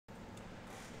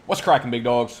What's cracking, big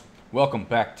dogs? Welcome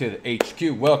back to the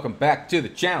HQ. Welcome back to the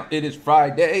channel. It is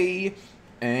Friday,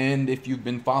 and if you've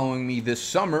been following me this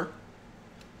summer,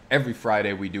 every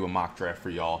Friday we do a mock draft for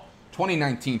y'all.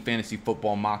 2019 fantasy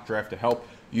football mock draft to help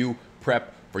you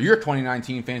prep for your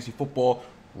 2019 fantasy football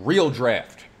real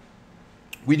draft.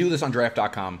 We do this on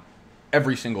draft.com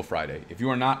every single Friday. If you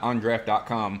are not on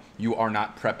draft.com, you are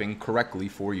not prepping correctly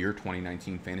for your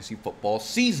 2019 fantasy football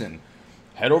season.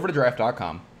 Head over to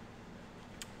draft.com.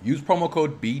 Use promo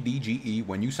code BDGE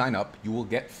when you sign up. You will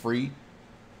get free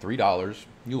 $3.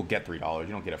 You will get $3.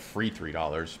 You don't get a free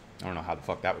 $3. I don't know how the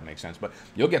fuck that would make sense, but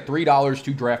you'll get $3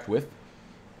 to draft with.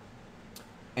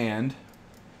 And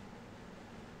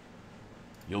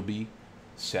you'll be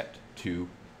set to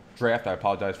draft. I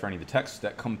apologize for any of the texts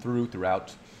that come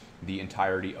throughout the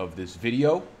entirety of this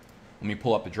video. Let me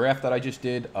pull up the draft that I just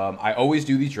did. I always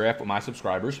do these drafts with my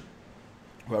subscribers,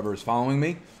 whoever is following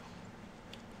me.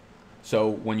 So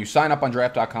when you sign up on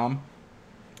draft.com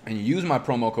and you use my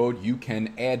promo code, you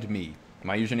can add me.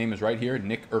 My username is right here,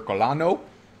 Nick Ercolano,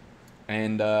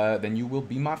 and then you will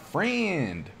be my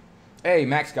friend. Hey,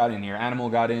 Max got in here.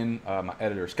 Animal got in. My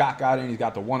editor, Scott, got in. He's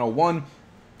got the 101.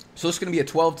 So this is going to be a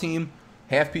 12-team,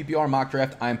 half PPR mock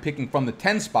draft. I am picking from the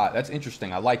 10 spot. That's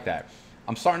interesting. I like that.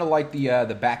 I'm starting to like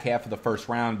the back half of the first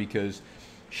round because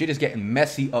shit is getting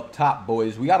messy up top,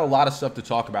 boys. We got a lot of stuff to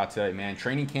talk about today, man.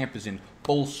 Training camp is in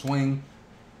full swing.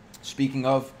 Speaking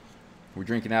of, we're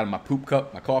drinking out of my poop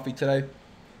cup, my coffee today.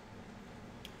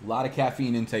 A lot of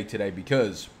caffeine intake today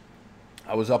because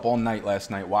I was up all night last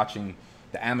night watching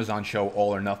the Amazon show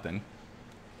All or Nothing.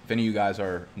 If any of you guys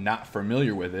are not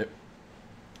familiar with it,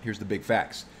 here's the big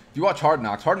facts. If you watch Hard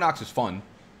Knocks is fun,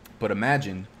 but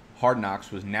imagine Hard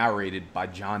Knocks was narrated by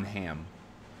John Hamm,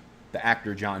 the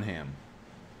actor John Hamm.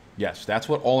 Yes, that's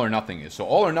what All or Nothing is. So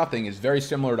All or Nothing is very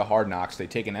similar to Hard Knocks. They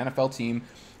take an NFL team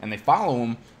and they follow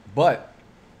them, but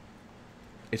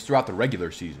it's throughout the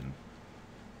regular season.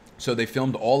 So they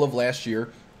filmed all of last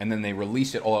year, and then they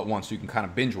release it all at once so you can kind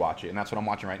of binge watch it. And that's what I'm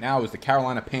watching right now is the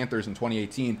Carolina Panthers in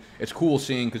 2018. It's cool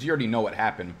seeing, because you already know what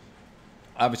happened.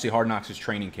 Obviously, Hard Knocks is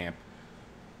training camp,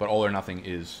 but All or Nothing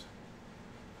is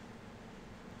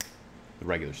the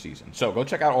regular season. So go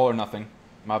check out All or Nothing.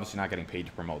 I'm obviously not getting paid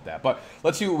to promote that. But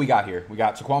let's see what we got here. We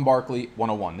got Saquon Barkley,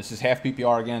 101. This is half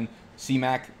PPR again.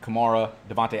 C-Mac, Kamara,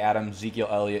 Devontae Adams, Ezekiel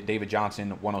Elliott, David Johnson,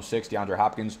 106. DeAndre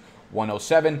Hopkins,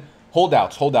 107.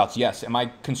 Holdouts, yes. Am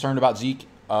I concerned about Zeke?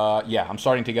 Yeah, I'm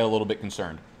starting to get a little bit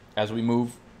concerned. As we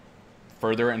move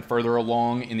further and further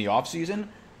along in the offseason,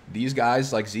 these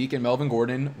guys like Zeke and Melvin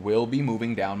Gordon will be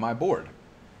moving down my board.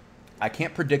 I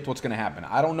can't predict what's going to happen.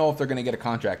 I don't know if they're going to get a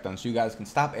contract done, so you guys can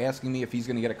stop asking me if he's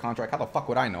going to get a contract. How the fuck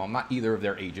would I know? I'm not either of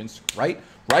their agents, right?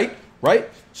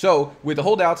 So with the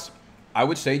holdouts, I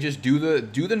would say just do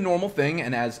the normal thing,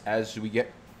 and as we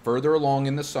get further along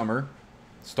in the summer,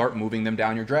 start moving them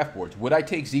down your draft boards. Would I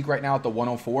take Zeke right now at the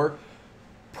 104?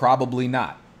 Probably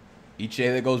not. Each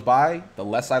day that goes by, the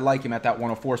less I like him at that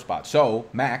 104 spot. So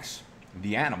Max,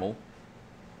 the animal,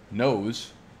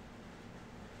 knows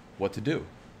what to do.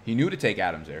 He knew to take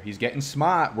Adams there. He's getting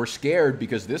smart. We're scared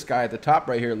because this guy at the top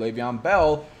right here, Le'Veon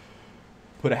Bell,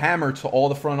 put a hammer to all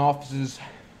the front office's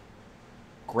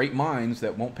great minds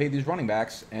that won't pay these running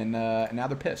backs, and now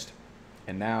they're pissed.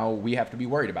 And now we have to be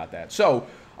worried about that. So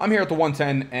I'm here at the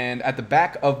 110, and at the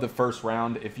back of the first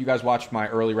round, if you guys watched my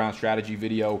early round strategy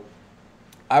video,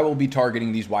 I will be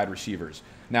targeting these wide receivers.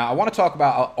 Now, I want to talk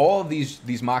about all of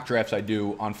these mock drafts I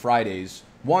do on Fridays.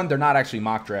 One, they're not actually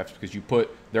mock drafts because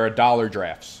they're $1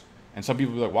 drafts. And some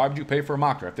people will be like, why would you pay for a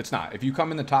mock draft? It's not. If you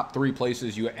come in the top 3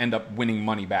 places, you end up winning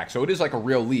money back. So it is like a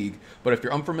real league. But if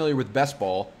you're unfamiliar with best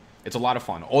ball, it's a lot of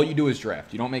fun. All you do is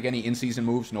draft. You don't make any in-season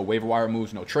moves, no waiver wire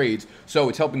moves, no trades. So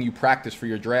it's helping you practice for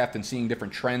your draft and seeing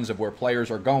different trends of where players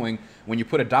are going. When you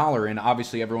put $1 in,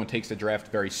 obviously everyone takes the draft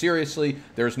very seriously.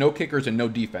 There's no kickers and no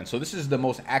defense. So this is the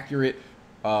most accurate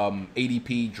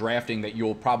ADP drafting that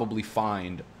you'll probably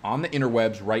find on the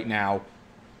interwebs right now.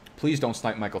 Please don't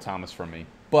snipe Michael Thomas from me.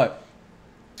 But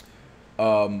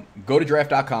go to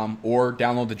draft.com or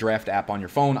download the draft app on your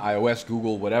phone, iOS,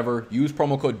 Google, whatever. Use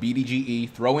promo code BDGE.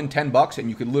 Throw in $10 and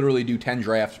you could literally do 10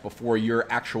 drafts before your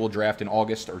actual draft in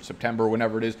August or September,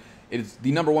 whenever it is. It is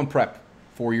the #1 prep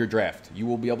for your draft. You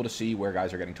will be able to see where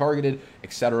guys are getting targeted,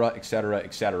 etc., etc.,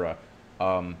 etc.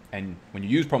 And when you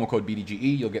use promo code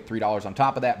BDGE, you'll get $3 on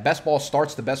top of that. Best ball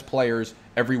starts the best players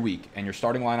every week, and your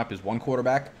starting lineup is 1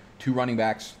 quarterback, 2 running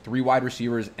backs, 3 wide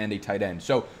receivers, and a tight end.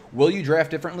 So will you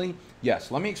draft differently? Yes.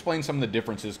 Let me explain some of the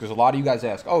differences because a lot of you guys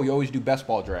ask, oh, you always do best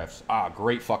ball drafts.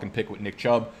 Great fucking pick with Nick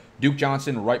Chubb. Duke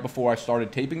Johnson, right before I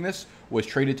started taping this, was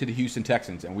traded to the Houston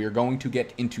Texans, and we are going to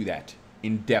get into that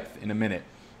in depth in a minute.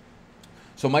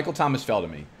 So Michael Thomas fell to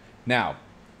me. Now,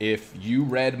 if you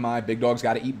read my Big Dogs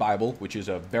Gotta Eat Bible, which is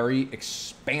a very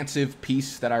expansive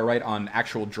piece that I write on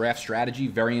actual draft strategy,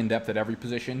 very in-depth at every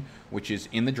position, which is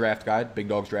in the draft guide,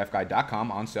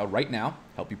 bigdogsdraftguide.com, on sale right now,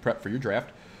 help you prep for your draft.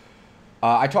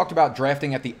 I talked about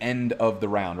drafting at the end of the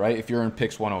round, right? If you're in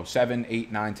picks 107,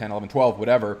 8, 9, 10, 11, 12,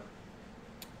 whatever,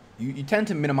 you tend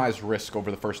to minimize risk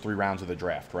over the first 3 rounds of the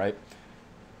draft, right?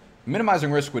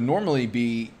 Minimizing risk would normally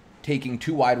be taking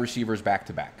 2 wide receivers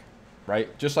back-to-back.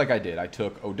 Right? Just like I did. I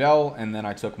took Odell and then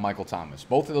I took Michael Thomas.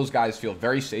 Both of those guys feel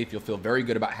very safe. You'll feel very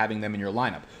good about having them in your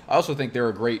lineup. I also think they're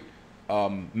a great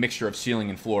mixture of ceiling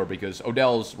and floor because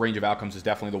Odell's range of outcomes is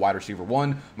definitely the wide receiver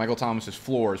 1. Michael Thomas's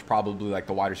floor is probably like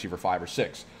the wide receiver 5 or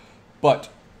 6. But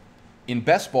in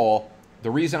best ball,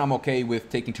 the reason I'm okay with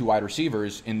taking 2 wide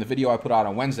receivers, in the video I put out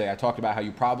on Wednesday, I talked about how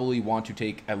you probably want to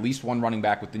take at least 1 running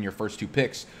back within your first 2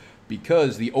 picks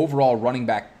because the overall running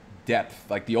back depth,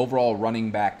 like the overall running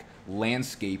back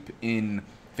landscape in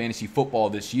fantasy football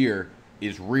this year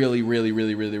is really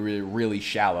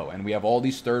shallow. And we have all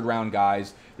these 3rd-round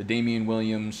guys, the Damian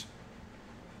Williams,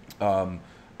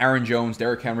 Aaron Jones,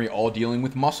 Derrick Henry, all dealing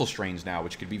with muscle strains now,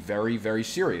 which could be very, very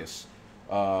serious.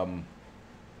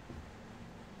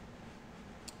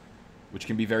 Which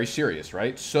can be very serious,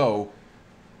 right? So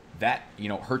that,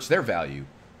 hurts their value.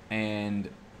 And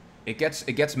it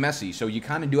gets messy, so you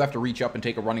kind of do have to reach up and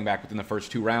take a running back within the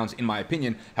first 2 rounds, in my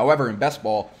opinion. However, in best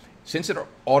ball, since it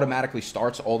automatically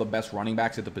starts all the best running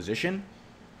backs at the position,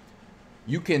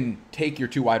 you can take your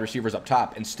 2 wide receivers up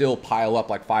top and still pile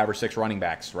up like 5 or 6 running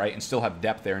backs, right? And still have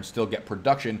depth there and still get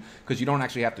production because you don't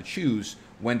actually have to choose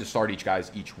when to start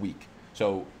each week.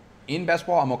 So in best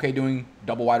ball, I'm okay doing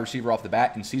double wide receiver off the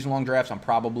bat. In season-long drafts, I'm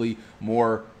probably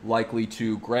more likely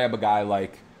to grab a guy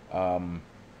like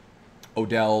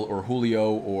Odell or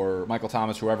Julio or Michael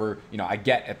Thomas, whoever I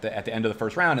get at the end of the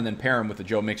first round, and then pair him with a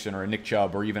Joe Mixon or a Nick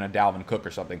Chubb or even a Dalvin Cook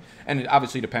or something. And it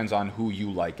obviously depends on who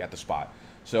you like at the spot.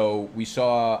 So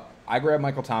I grabbed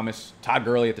Michael Thomas, Todd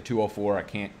Gurley at the 204. I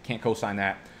can't co-sign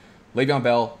that. Le'Veon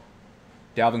Bell,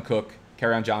 Dalvin Cook,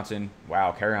 Kerryon Johnson.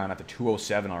 Wow, Kerryon at the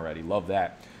 207 already. Love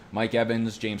that. Mike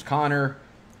Evans, James Conner,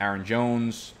 Aaron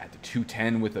Jones at the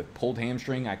 210 with a pulled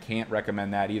hamstring. I can't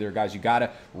recommend that either. Guys, you got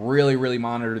to really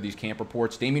monitor these camp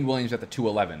reports. Damian Williams at the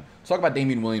 211. Let's talk about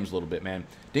Damian Williams a little bit, man.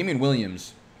 Damian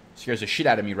Williams scares the shit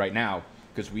out of me right now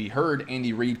because we heard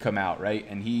Andy Reid come out, right?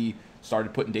 And he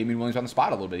started putting Damian Williams on the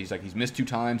spot a little bit. He's like, he's missed 2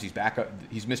 times.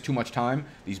 He's missed too much time.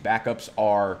 These backups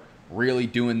are really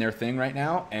doing their thing right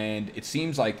now. And it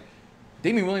seems like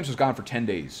Damian Williams was gone for 10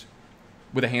 days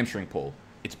with a hamstring pull.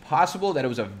 It's possible that it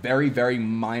was a very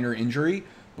minor injury,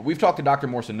 but we've talked to Dr.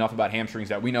 Morse enough about hamstrings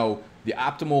that we know the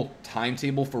optimal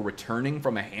timetable for returning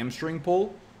from a hamstring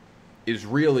pull is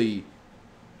really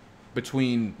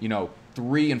between,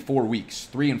 3 and 4 weeks,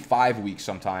 3 and 5 weeks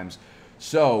sometimes.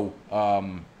 So,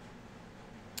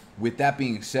 with that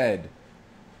being said,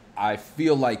 I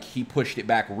feel like he pushed it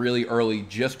back really early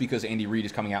just because Andy Reid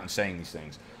is coming out and saying these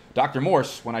things. Dr.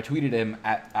 Morse, when I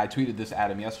tweeted this at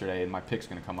him yesterday, and my pick's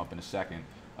going to come up in a second.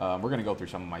 We're going to go through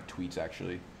some of my tweets,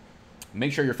 actually.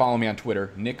 Make sure you're following me on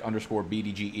Twitter,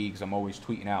 Nick_BDGE, because I'm always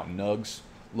tweeting out nugs,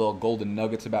 little golden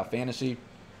nuggets about fantasy.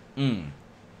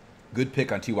 Good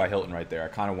pick on T.Y. Hilton right there. I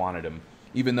kind of wanted him,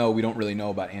 even though we don't really know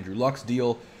about Andrew Luck's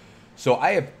deal. So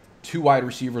I have 2 wide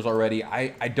receivers already.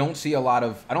 I don't see a lot,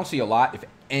 if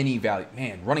any, value.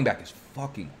 Man, running back is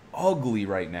fucking ugly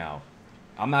right now.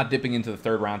 I'm not dipping into the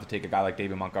 3rd round to take a guy like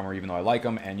David Montgomery, even though I like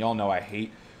him. And y'all know I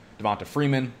hate Devonta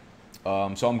Freeman. So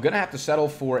I'm going to have to settle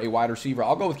for a wide receiver.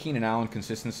 I'll go with Keenan Allen,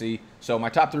 consistency. So my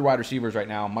top 3 wide receivers right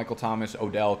now, Michael Thomas,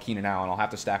 Odell, Keenan Allen. I'll have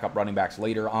to stack up running backs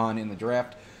later on in the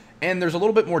draft. And there's a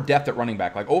little bit more depth at running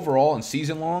back. Like overall in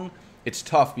season long, it's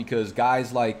tough because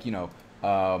guys like,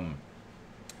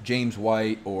 James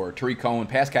White or Tariq Cohen,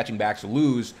 pass-catching backs,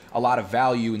 lose a lot of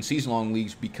value in season-long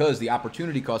leagues because the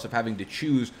opportunity cost of having to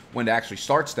choose when to actually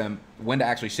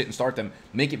sit and start them,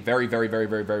 make it very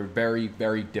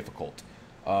difficult.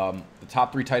 The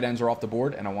top 3 tight ends are off the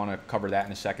board, and I want to cover that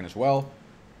in a second as well.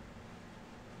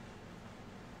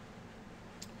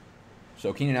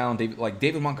 So Keenan Allen,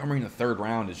 David Montgomery in the 3rd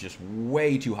round is just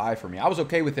way too high for me. I was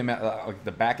okay with him at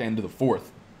the back end of the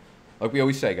 4th. Like we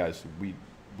always say, guys,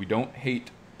 we don't hate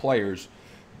players,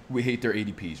 we hate their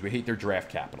ADPs. We hate their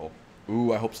draft capital.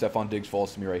 Ooh, I hope Stephon Diggs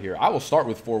falls to me right here. I will start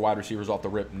with 4 wide receivers off the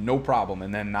rip, no problem,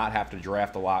 and then not have to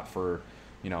draft a lot for,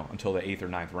 until the 8th or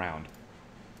 9th round.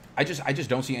 I just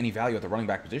don't see any value at the running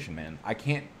back position, man. I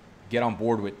can't get on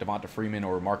board with Devonta Freeman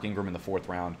or Mark Ingram in the 4th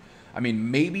round. I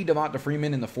mean, maybe Devonta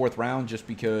Freeman in the 4th round just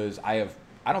because I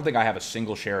don't think I have a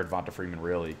single share of Devonta Freeman,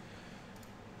 really.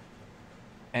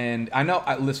 And I know,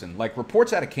 listen, like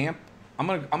reports out of camp, I'm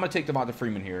gonna take Devonta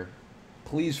Freeman here.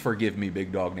 Please forgive me,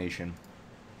 Big Dog Nation.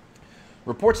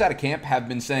 Reports out of camp have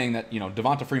been saying that,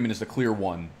 Devonta Freeman is the clear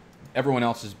one. Everyone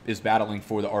else is battling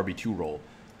for the RB2 role.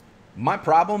 My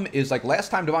problem is, like,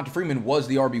 last time Devonta Freeman was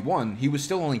the RB1, he was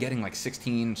still only getting like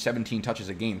 16, 17 touches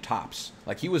a game tops.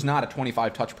 Like, he was not a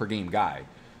 25 touch per game guy.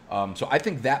 So I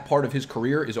think that part of his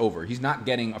career is over. He's not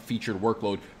getting a featured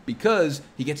workload because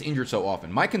he gets injured so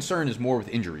often. My concern is more with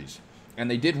injuries.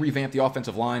 And they did revamp the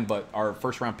offensive line, but our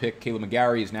first-round pick, Caleb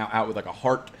McGarry, is now out with like a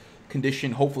heart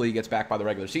condition. Hopefully he gets back by the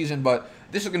regular season, but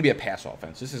this is going to be a pass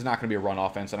offense. This is not going to be a run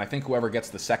offense, and I think whoever gets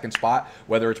the second spot,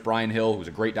 whether it's Brian Hill, who's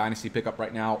a great dynasty pickup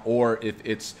right now, or if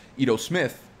it's Ito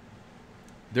Smith,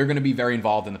 they're going to be very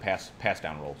involved in the pass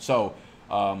down role. So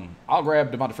I'll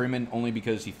grab Devonta Freeman only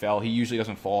because he fell. He usually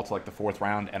doesn't fall to like the 4th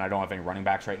round, and I don't have any running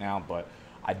backs right now, but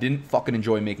I didn't fucking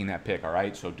enjoy making that pick, all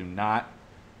right? So I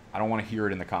don't want to hear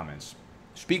it in the comments.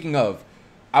 Speaking of,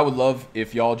 I would love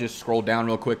if y'all just scroll down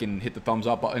real quick and hit the thumbs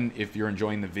up button if you're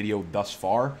enjoying the video thus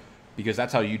far, because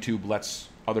that's how YouTube lets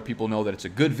other people know that it's a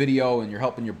good video and you're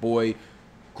helping your boy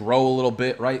grow a little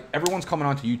bit, right? Everyone's coming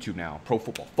onto YouTube now, Pro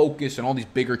Football Focus and all these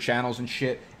bigger channels and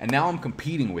shit, and now I'm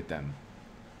competing with them.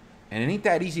 And it ain't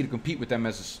that easy to compete with them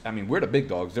we're the big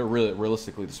dogs. They're really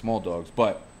realistically the small dogs,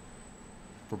 but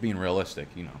if we're being realistic,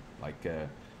 like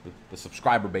the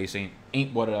subscriber base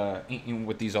ain't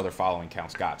what these other following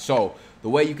counts got. So the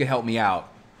way you can help me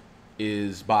out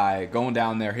is by going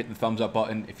down there, hitting the thumbs up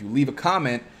button. If you leave a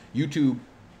comment, YouTube,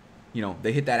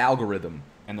 they hit that algorithm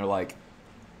and they're like,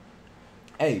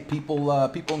 hey, people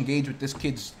engage with this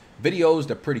kid's videos.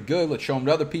 They're pretty good. Let's show them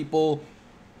to other people.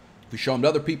 If we show him to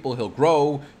other people, he'll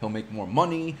grow, he'll make more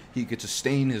money, he could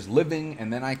sustain his living,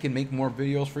 and then I can make more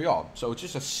videos for y'all. So it's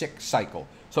just a sick cycle.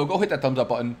 So go hit that thumbs up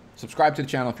button, subscribe to the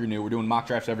channel if you're new. We're doing mock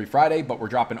drafts every Friday, but we're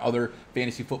dropping other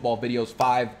fantasy football videos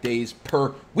 5 days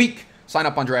per week. Sign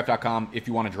up on draft.com if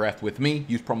you want to draft with me.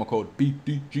 Use promo code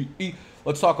BDGE.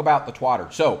 Let's talk about the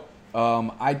twatter. So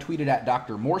I tweeted at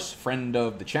Dr. Morse, friend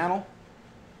of the channel.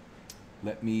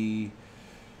 Let me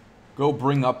go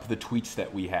bring up the tweets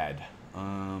that we had.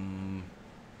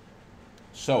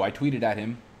 So I tweeted at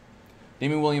him.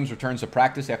 Damien Williams returns to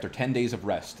practice after 10 days of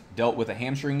rest. Dealt with a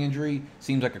hamstring injury.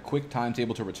 Seems like a quick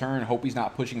timetable to return. Hope he's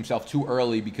not pushing himself too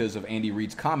early because of Andy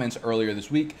Reid's comments earlier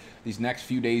this week. These next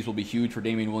few days will be huge for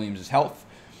Damien Williams' health.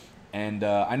 And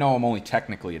I know I'm only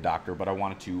technically a doctor, but I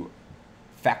wanted to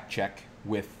fact check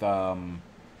with the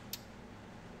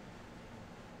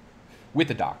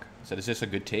doc. I said, is this a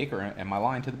good take, or am I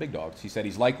lying to the big dogs? He said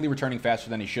he's likely returning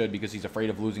faster than he should because he's afraid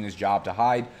of losing his job to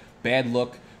Hyde. Bad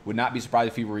look. Would not be surprised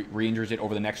if he re-injures it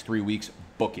over the next 3 weeks.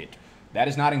 Book it. That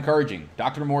is not encouraging.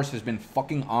 Dr. Morse has been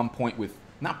fucking on point with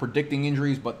not predicting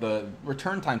injuries, but the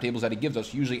return timetables that he gives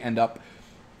us usually end up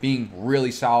being really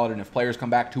solid, and if players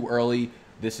come back too early,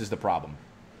 this is the problem.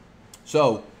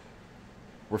 So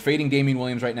we're fading Damien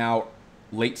Williams right now.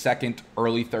 Late 2nd,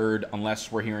 early 3rd,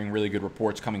 unless we're hearing really good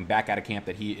reports coming back out of camp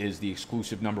that he is the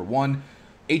exclusive number 1.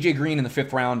 AJ Green in the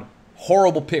 5th round,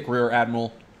 horrible pick, Rear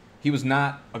Admiral. He was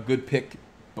not a good pick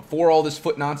before all this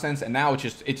foot nonsense, and now it's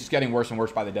just getting worse and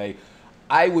worse by the day.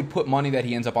 I would put money that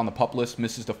he ends up on the PUP list,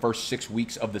 misses the first 6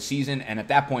 weeks of the season, and at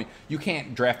that point, you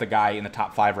can't draft a guy in the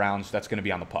top 5 rounds that's going to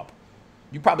be on the PUP.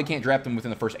 You probably can't draft him within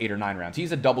the first 8 or 9 rounds.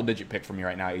 He's a double-digit pick for me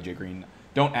right now, AJ Green.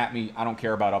 Don't at me. I don't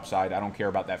care about upside. I don't care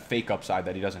about that fake upside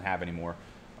that he doesn't have anymore.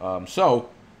 So,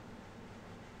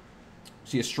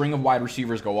 see a string of wide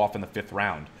receivers go off in the 5th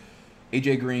round.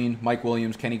 AJ Green, Mike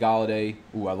Williams, Kenny Golladay.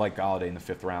 Ooh, I like Golladay in the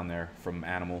 5th round there from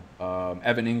Animal.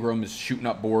 Evan Ingram is shooting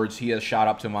up boards. He has shot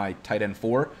up to my tight end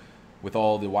 4 with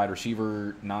all the wide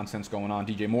receiver nonsense going on.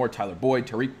 DJ Moore, Tyler Boyd,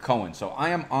 Tariq Cohen. So I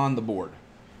am on the board.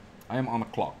 I am on the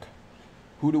clock.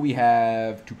 Who do we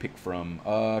have to pick from?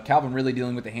 Calvin Ridley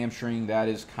dealing with the hamstring. That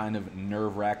is kind of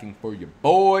nerve-wracking for your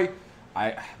boy.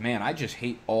 I just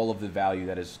hate all of the value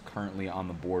that is currently on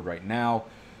the board right now.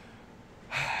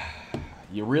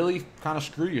 You really kind of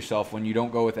screw yourself when you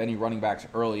don't go with any running backs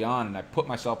early on, and I put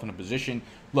myself in a position.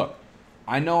 Look,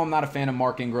 I know I'm not a fan of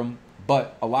Mark Ingram,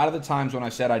 but a lot of the times when I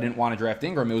said I didn't want to draft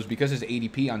Ingram, it was because his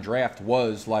ADP on draft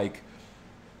was like,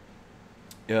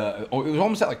 it was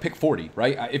almost at like pick 40,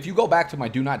 right? If you go back to my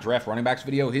do not draft running backs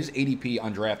video, his ADP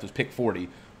on draft was pick 40.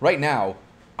 Right now,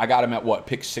 I got him at what,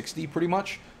 pick 60 pretty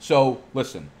much? So,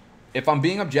 listen, if I'm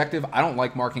being objective, I don't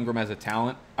like Mark Ingram as a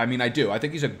talent. I mean, I do. I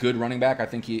think he's a good running back. I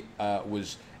think he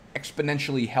was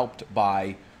exponentially helped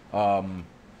by the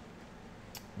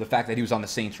fact that he was on the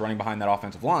Saints running behind that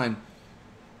offensive line.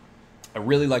 I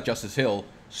really like Justice Hill.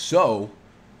 So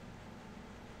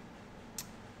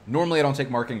Normally, I don't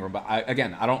take Mark Ingram, but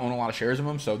again, I don't own a lot of shares of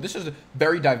him, so this is a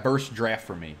very diverse draft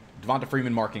for me. Devonta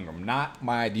Freeman, Mark Ingram, not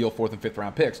my ideal 4th and 5th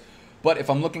round picks. But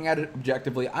if I'm looking at it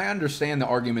objectively, I understand the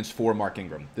arguments for Mark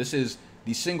Ingram. This is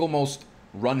the single most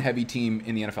run-heavy team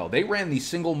in the NFL. They ran the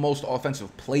single most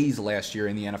offensive plays last year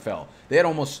in the NFL. They had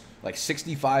almost like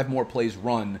 65 more plays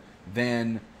run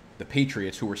than the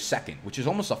Patriots, who were second, which is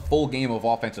almost a full game of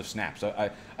offensive snaps.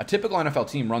 A typical NFL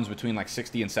team runs between like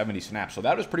 60 and 70 snaps, so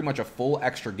that was pretty much a full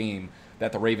extra game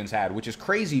that the Ravens had, which is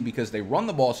crazy because they run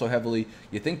the ball so heavily,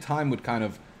 you think time would kind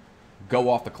of go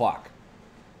off the clock.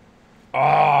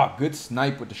 Good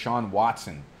snipe with Deshaun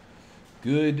Watson.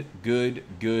 Good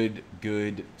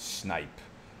snipe.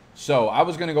 So I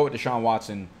was going to go with Deshaun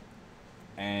Watson,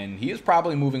 and he is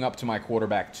probably moving up to my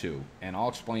quarterback too, and I'll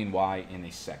explain why in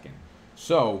a second.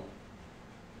 So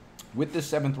with this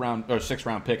 7th round or 6th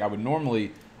round pick,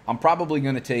 I'm probably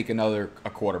going to take a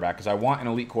quarterback because I want an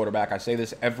elite quarterback. I say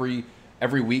this every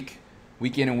week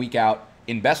in and week out.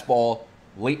 In best ball,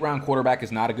 late round quarterback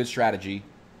is not a good strategy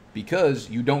because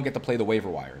you don't get to play the waiver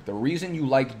wire. The reason you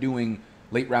like doing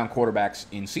late round quarterbacks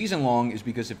in season long is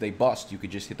because if they bust, you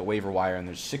could just hit the waiver wire and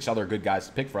there's 6 other good guys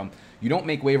to pick from. You don't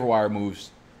make waiver wire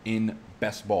moves in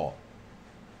best ball.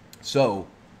 So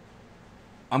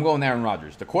I'm going Aaron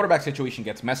Rodgers. The quarterback situation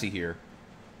gets messy here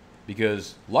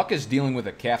because Luck is dealing with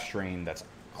a calf strain that's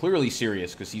clearly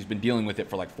serious because he's been dealing with it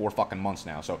for like 4 fucking months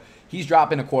now. So he's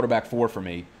dropping a quarterback 4 for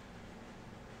me.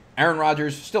 Aaron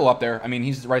Rodgers, still up there. I mean,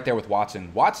 he's right there with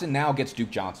Watson. Watson now gets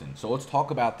Duke Johnson. So let's talk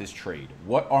about this trade.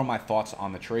 What are my thoughts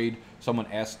on the trade? Someone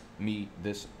asked me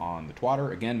this on the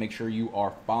Twitter. Again, make sure you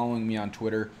are following me on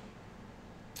Twitter.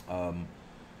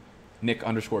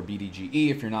 Nick_BDGE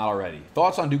if you're not already.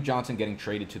 Thoughts on Duke Johnson getting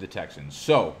traded to the Texans.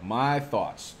 So, my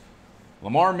thoughts.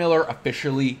 Lamar Miller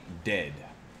officially dead.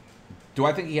 Do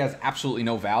I think he has absolutely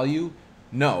no value?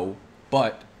 No,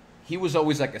 but he was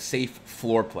always like a safe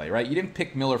floor play, right? You didn't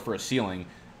pick Miller for a ceiling.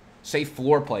 Safe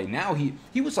floor play. Now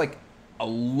he was like a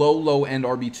low end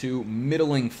RB2,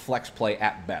 middling flex play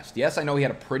at best. Yes, I know he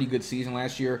had a pretty good season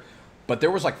last year, but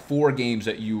there was like 4 games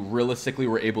that you realistically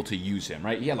were able to use him,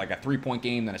 right? He had like a 3-point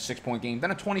game, then a 6-point game,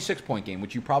 then a 26-point game,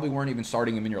 which you probably weren't even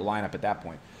starting him in your lineup at that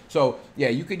point. So, yeah,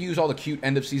 you could use all the cute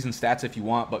end-of-season stats if you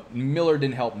want, but Miller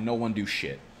didn't help no one do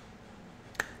shit.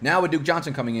 Now with Duke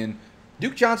Johnson coming in,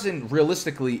 Duke Johnson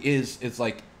realistically is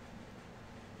like,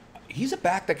 he's a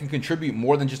back that can contribute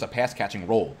more than just a pass-catching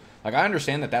role. Like, I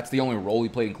understand that that's the only role he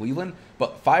played in Cleveland,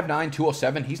 but 5'9",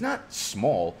 207, he's not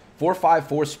small.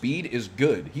 4.54 speed is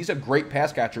good. He's a great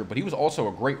pass catcher, but he was also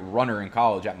a great runner in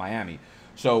college at Miami.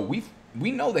 So we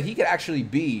know that he could actually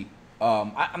be,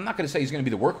 I'm not going to say he's going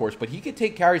to be the workhorse, but he could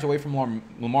take carries away from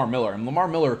Lamar Miller. And Lamar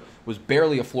Miller was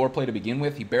barely a floor play to begin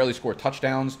with. He barely scored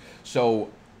touchdowns. So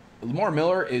Lamar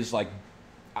Miller is like,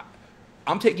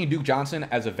 I'm taking Duke Johnson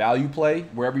as a value play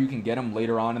wherever you can get him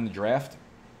later on in the draft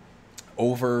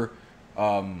over,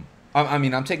 I'm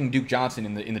taking Duke Johnson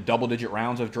in the double-digit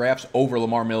rounds of drafts over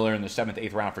Lamar Miller in the 7th,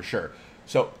 8th round for sure.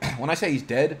 So when I say he's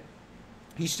dead,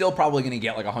 he's still probably going to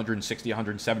get like 160,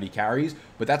 170 carries,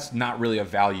 but that's not really a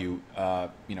value,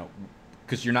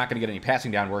 because you're not going to get any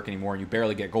passing down work anymore, and you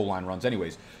barely get goal line runs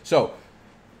anyways. So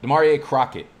Demaria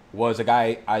Crockett was a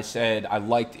guy I said I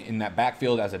liked in that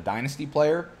backfield as a dynasty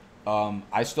player.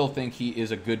 I still think he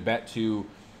is a good bet to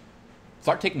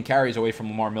start taking carries away from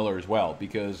Lamar Miller as well,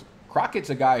 because Crockett's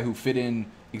a guy who fit in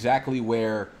exactly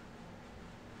where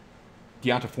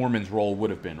Deonta Foreman's role would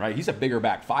have been, right? He's a bigger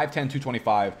back, 5'10",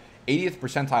 225, 80th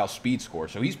percentile speed score.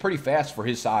 So he's pretty fast for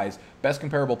his size. Best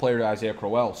comparable player to Isaiah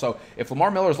Crowell. So if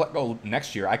Lamar Miller is let go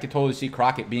next year, I could totally see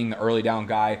Crockett being the early down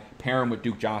guy, pair him with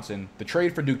Duke Johnson. The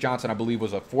trade for Duke Johnson, I believe,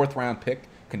 was a 4th round pick,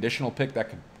 conditional pick that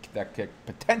could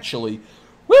potentially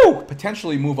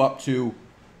move up to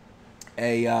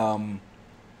a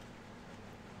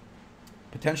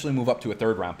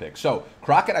 3rd round pick. So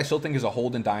Crockett, I still think, is a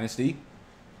hold in dynasty.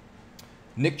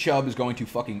 Nick Chubb is going to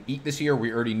fucking eat this year.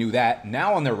 We already knew that.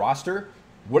 Now on their roster,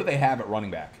 what do they have at running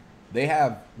back? They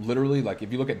have literally, like,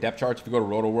 if you look at depth charts, if you go to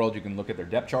Roto World, you can look at their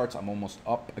depth charts. I'm almost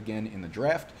up again in the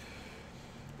draft.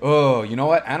 Oh, you know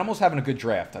what? Animal's having a good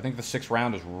draft. I think the 6th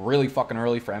round is really fucking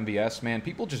early for MVS, man.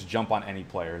 People just jump on any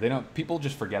player. People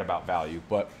just forget about value.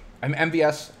 But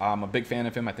MVS, I'm a big fan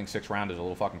of him. I think 6th round is a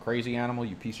little fucking crazy, Animal,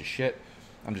 you piece of shit.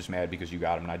 I'm just mad because you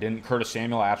got him and I didn't. Curtis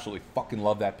Samuel, I absolutely fucking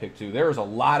love that pick too. There was a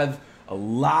lot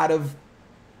of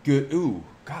good. Ooh,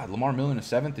 God, Lamar Miller in the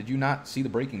 7th. Did you not see the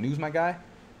breaking news, my guy?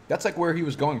 That's like where he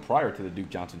was going prior to the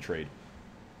Duke Johnson trade.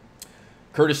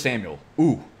 Curtis Samuel.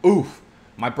 Ooh.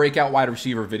 My breakout wide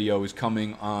receiver video is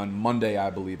coming on Monday, I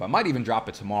believe. I might even drop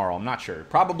it tomorrow. I'm not sure.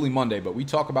 Probably Monday, but we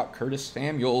talk about Curtis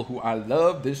Samuel, who I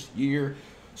love this year.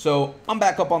 So I'm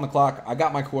back up on the clock. I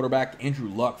got my quarterback, Andrew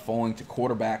Luck, falling to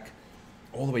quarterback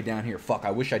all the way down here. Fuck,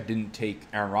 I wish I didn't take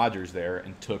Aaron Rodgers there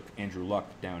and took Andrew Luck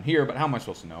down here, but how am I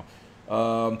supposed to know?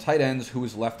 Tight ends, who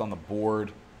is left on the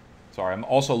board? Sorry, I'm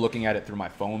also looking at it through my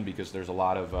phone because there's a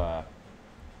lot of...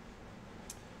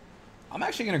 I'm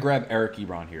actually going to grab Eric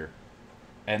Ebron here.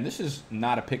 And this is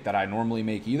not a pick that I normally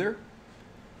make either.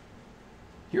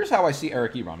 Here's how I see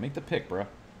Eric Ebron. Make the pick, bro.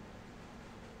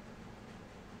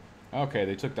 Okay,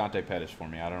 they took Dante Pettis for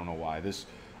me. I don't know why.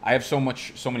 I have so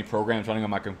many programs running on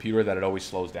my computer that it always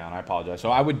slows down. I apologize.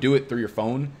 So I would do it through your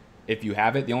phone if you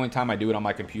have it. The only time I do it on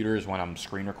my computer is when I'm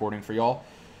screen recording for y'all.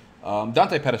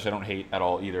 Dante Pettis I don't hate at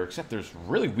all either, except there's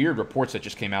really weird reports that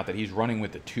just came out that he's running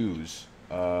with the twos.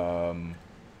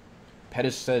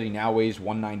 Pettis said he now weighs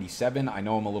 197. I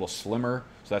know I'm a little slimmer,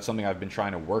 so that's something I've been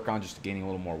trying to work on, just gaining a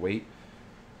little more weight.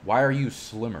 Why are you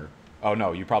slimmer? Oh,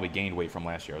 no, you probably gained weight from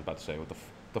last year. I was about to say,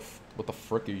 what the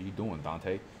frick are you doing,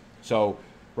 Dante? So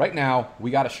right now,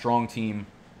 we got a strong team,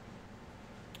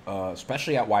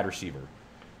 especially at wide receiver.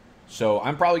 So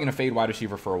I'm probably going to fade wide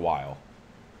receiver for a while.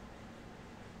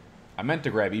 I meant to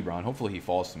grab Ebron. Hopefully he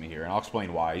falls to me here, and I'll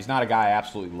explain why. He's not a guy I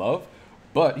absolutely love,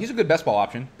 but he's a good best ball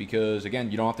option because,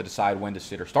 again, you don't have to decide when to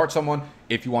sit or start someone.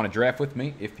 If you want to draft with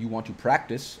me, if you want to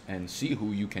practice and see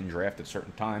who you can draft at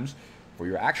certain times for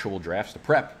your actual drafts to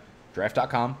prep,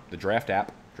 draft.com, the draft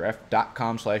app,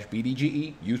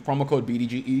 draft.com/BDGE. Use promo code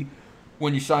BDGE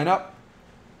when you sign up.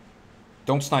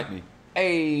 Don't snipe me.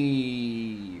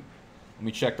 Hey! Let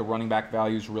me check the running back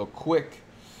values real quick.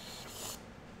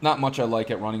 Not much I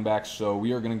like at running back, so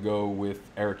we are going to go with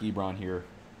Eric Ebron here.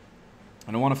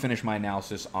 And I want to finish my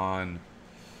analysis on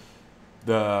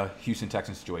the Houston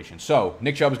Texans situation. So,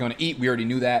 Nick Chubb is going to eat. We already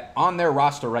knew that. On their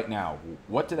roster right now,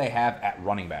 what do they have at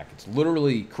running back? It's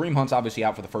literally, Kareem Hunt's obviously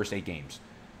out for the first 8 games.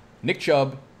 Nick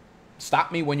Chubb,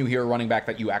 stop me when you hear a running back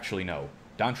that you actually know.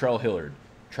 Dontrell Hilliard,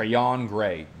 Trayon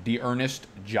Gray, D'Ernest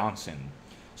Johnson.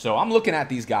 So, I'm looking at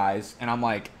these guys, and I'm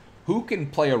like, who can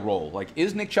play a role? Like,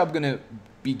 is Nick Chubb going to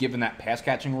be given that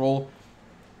pass-catching role?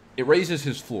 It raises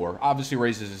his floor, obviously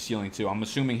raises his ceiling too. I'm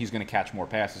assuming he's going to catch more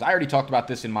passes. I already talked about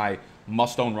this in my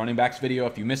must-own running backs video.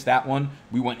 If you missed that one,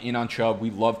 we went in on Chubb. We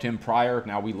loved him prior.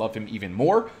 Now we love him even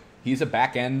more. He's a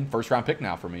back-end first-round pick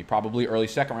now for me, probably early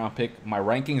second-round pick. My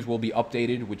rankings will be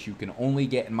updated, which you can only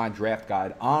get in my draft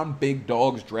guide on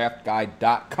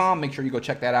BigDogsDraftGuide.com. Make sure you go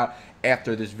check that out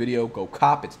after this video. Go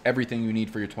cop. It's everything you need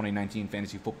for your 2019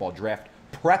 fantasy football draft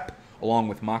prep, along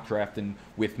with mock drafting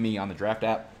with me on the draft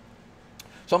app.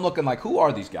 So I'm looking like, who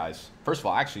are these guys? First of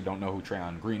all, I actually don't know who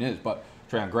Trayon Green is, but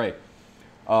Trayon Gray.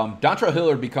 Dontrell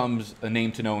Hilliard becomes a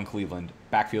name to know in Cleveland.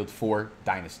 Backfield for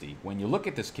Dynasty. When you look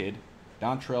at this kid,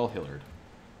 Dontrell Hilliard.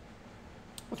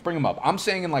 Let's bring him up. I'm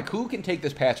saying, like, who can take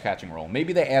this pass-catching role?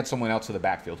 Maybe they add someone else to the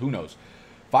backfield. Who knows?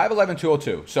 5'11",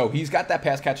 202. So he's got that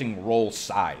pass-catching role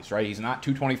size, right? He's not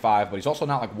 225, but he's also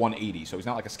not like 180, so he's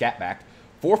not like a scat back.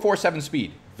 4.47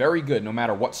 speed. Very good no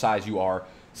matter what size you are.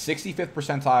 65th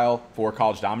percentile for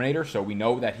college dominator, so we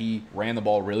know that he ran the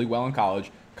ball really well in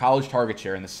college. College target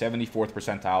share in the 74th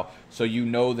percentile, so you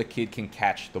know the kid can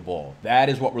catch the ball. That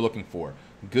is what we're looking for.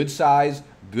 Good size,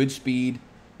 good speed,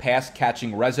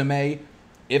 pass-catching resume.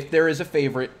 If there is a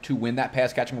favorite to win that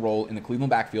pass-catching role in the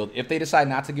Cleveland backfield, if they decide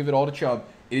not to give it all to Chubb,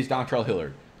 it is Dontrell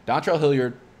Hilliard. Dontrell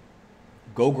Hilliard,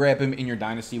 go grab him in your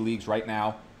dynasty leagues right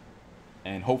now,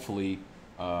 and hopefully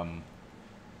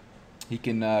he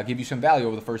can give you some value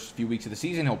over the first few weeks of the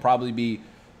season. He'll probably be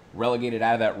relegated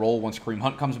out of that role once Kareem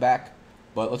Hunt comes back.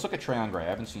 But let's look at Trayon Gray. I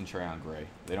haven't seen Trayon Gray.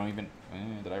 They don't even...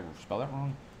 did I spell that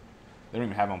wrong? They don't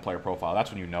even have him on player profile.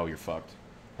 That's when you know you're fucked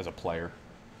as a player.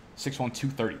 6'1",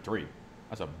 233.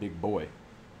 That's a big boy.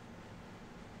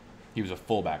 He was a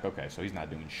fullback. Okay, so he's not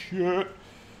doing shit.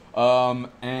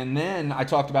 And then I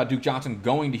talked about Duke Johnson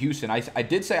going to Houston. I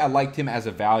did say I liked him as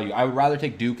a value. I would rather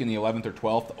take Duke in the 11th or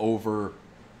 12th over...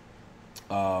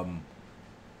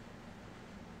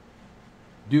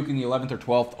 Duke in the 11th or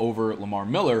 12th over Lamar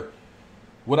Miller.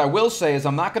 What I will say is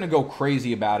I'm not going to go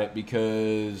crazy about it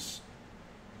because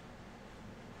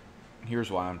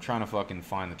here's why. I'm trying to fucking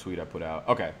find the tweet I put out.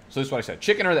 Okay, so this is what I said.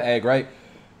 Chicken or the egg, right?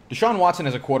 Deshaun Watson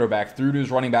as a quarterback threw to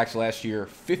his running backs last year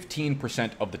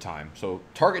 15% of the time. So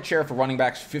target share for running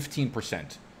backs,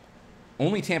 15%.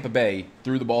 Only Tampa Bay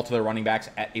threw the ball to their running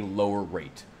backs at a lower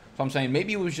rate. So I'm saying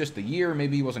maybe it was just the year.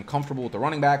 Maybe he wasn't comfortable with the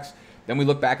running backs. Then we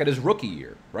look back at his rookie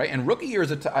year, right? And rookie year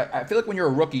is I feel like when you're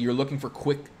a rookie, you're looking for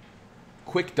quick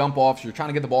dump offs. You're trying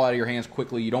to get the ball out of your hands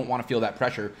quickly. You don't want to feel that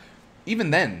pressure. Even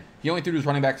then, he only threw to his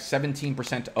running back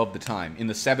 17% of the time in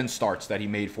the 7 starts that he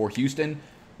made for Houston,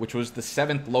 which was the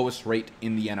 7th lowest rate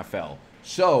in the NFL.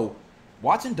 So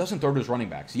Watson doesn't throw to his running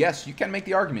backs. Yes, you can make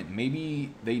the argument.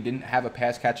 Maybe they didn't have a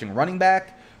pass-catching running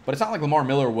back, but it's not like Lamar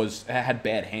Miller had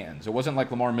bad hands. It wasn't like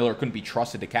Lamar Miller couldn't be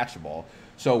trusted to catch the ball.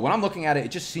 So when I'm looking at it,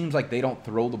 it just seems like they don't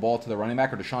throw the ball to the running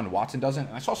back, or Deshaun Watson doesn't.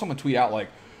 And I saw someone tweet out, like,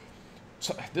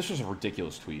 this was a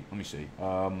ridiculous tweet. Let me see.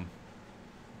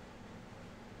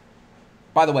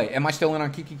 By the way, am I still in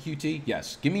on Kiki QT?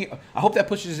 Yes. I hope that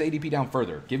pushes his ADP down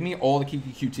further. Give me all the Kiki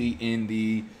QT in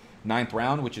the 9th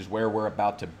round, which is where we're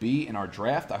about to be in our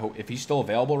draft. I hope if he's still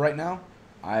available right now,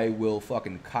 I will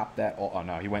fucking cop that. Oh,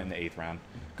 no, he went in the 8th round.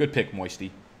 Good pick,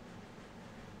 Moisty.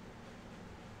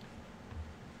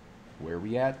 Where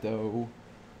we at, though?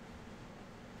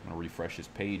 I'm going to refresh this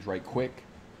page right quick.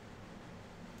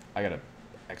 I got to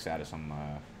X out of some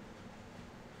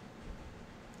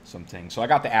things. So I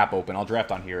got the app open. I'll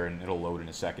draft on here, and it'll load in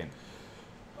a second.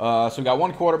 So we got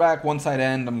one quarterback, one tight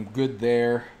end. I'm good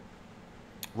there.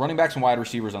 Running backs and wide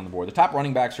receivers on the board. The top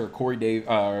running backs are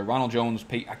Ronald Jones.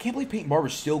 I can't believe Peyton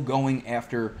Barber's still going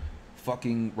after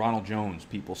fucking Ronald Jones,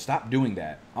 people. Stop doing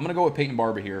that. I'm going to go with Peyton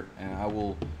Barber here, and I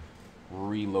will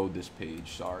reload this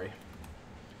page. Sorry.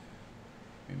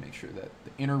 Let me make sure that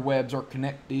the interwebs are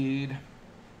connected.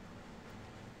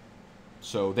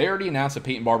 So they already announced that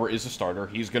Peyton Barber is a starter.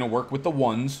 He's going to work with the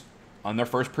ones on their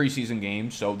first preseason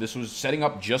game. So this was setting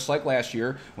up just like last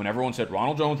year when everyone said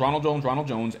Ronald Jones, Ronald Jones, Ronald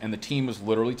Jones, and the team was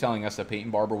literally telling us that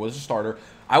Peyton Barber was a starter.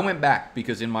 I went back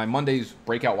because in my Monday's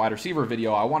breakout wide receiver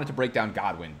video, I wanted to break down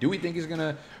Godwin. Do we think he's going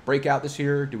to break out this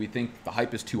year? Do we think the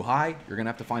hype is too high? You're going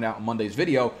to have to find out in Monday's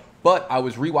video. But I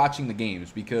was rewatching the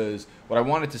games because what I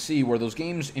wanted to see were those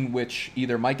games in which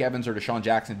either Mike Evans or Deshaun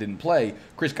Jackson didn't play.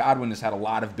 Chris Godwin has had a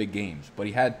lot of big games, but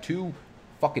he had 2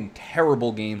 fucking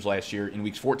terrible games last year in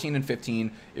weeks 14 and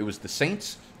 15. It was the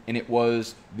Saints and it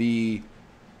was the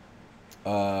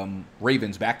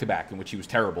Ravens back-to-back, in which he was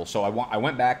terrible. So I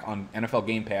went back on NFL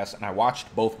Game Pass and I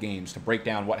watched both games to break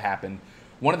down what happened.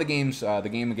 One of the games, the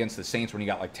game against the Saints, when he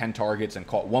got like 10 targets and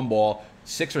caught 1 ball,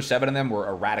 6 or 7 of them were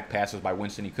erratic passes by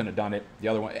Winston. He couldn't have done it. The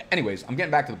other one, anyways, I'm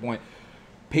getting back to the point.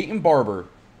 Peyton Barber,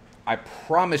 I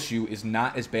promise you, is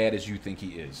not as bad as you think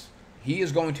he is. He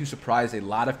is going to surprise a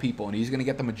lot of people, and he's going to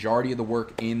get the majority of the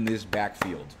work in this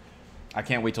backfield. I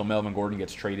can't wait till Melvin Gordon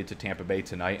gets traded to Tampa Bay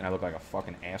tonight, and I look like a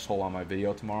fucking asshole on my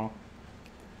video tomorrow.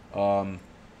 I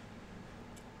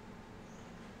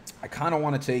kind of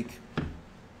want to take...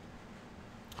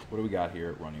 What do we got here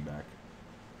at running back?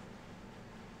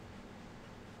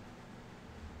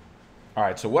 All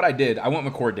right, so what I did, I went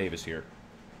with Corey Davis here.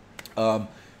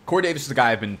 Corey Davis is the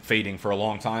guy I've been fading for a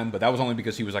long time, but that was only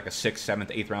because he was like a 6th,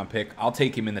 7th, 8th round pick. I'll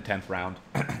take him in the 10th round.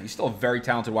 He's still a very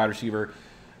talented wide receiver.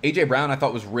 A.J. Brown, I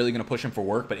thought, was really going to push him for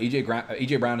work, but A.J.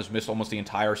 Brown has missed almost the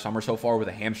entire summer so far with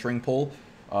a hamstring pull.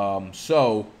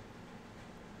 So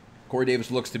Corey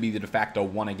Davis looks to be the de facto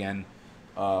 1 again.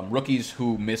 Rookies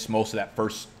who miss most of that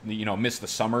first, miss the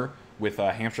summer with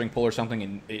a hamstring pull or something,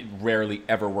 and it rarely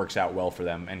ever works out well for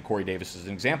them. And Corey Davis is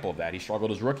an example of that. He struggled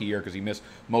his rookie year because he missed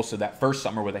most of that first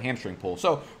summer with a hamstring pull.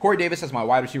 So Corey Davis as my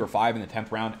wide receiver 5 in the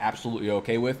 10th round, absolutely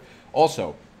okay with.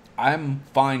 Also, I'm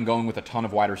fine going with a ton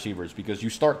of wide receivers because you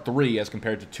start 3 as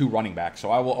compared to 2 running backs. So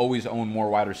I will always own more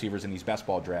wide receivers in these best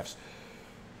ball drafts.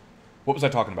 What was I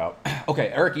talking about? Okay,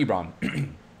 Eric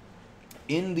Ebron.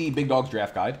 In the Big Dogs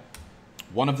Draft Guide,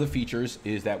 one of the features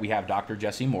is that we have Dr.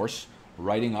 Jesse Morse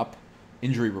writing up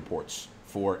injury reports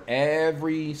for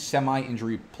every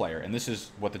semi-injury player. And this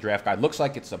is what the draft guide looks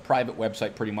like. It's a private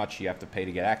website pretty much. You have to pay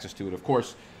to get access to it, of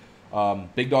course.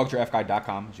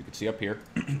 BigDogDraftGuide.com, as you can see up here.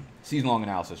 Season-long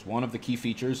analysis. One of the key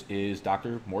features is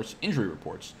Dr. Morse injury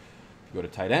reports. If you go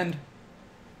to tight end,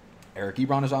 Eric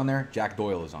Ebron is on there. Jack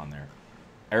Doyle is on there.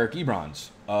 Eric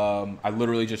Ebron's. I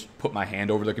literally just put my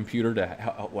hand over the computer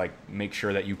to make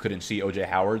sure that you couldn't see O.J.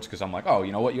 Howard's because I'm like, oh,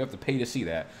 you know what? You have to pay to see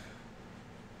that.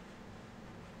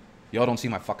 Y'all don't see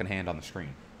my fucking hand on the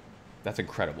screen. That's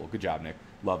incredible. Good job, Nick.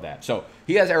 Love that. So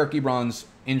he has Eric Ebron's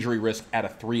injury risk at a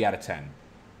 3 out of 10.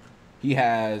 He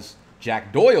has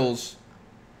Jack Doyle's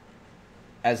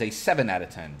as a 7 out of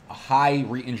 10, a high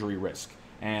re-injury risk.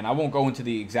 And I won't go into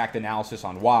the exact analysis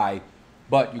on why,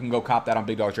 but you can go cop that on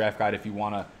Big Dog Draft Guide if you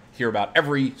want to hear about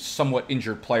every somewhat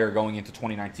injured player going into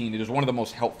 2019. It is one of the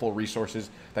most helpful resources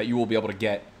that you will be able to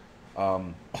get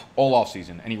all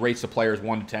offseason. And he rates the players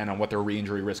 1 to 10 on what their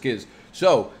re-injury risk is.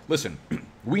 So, listen,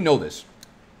 we know this.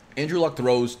 Andrew Luck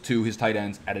throws to his tight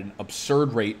ends at an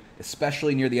absurd rate,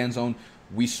 especially near the end zone.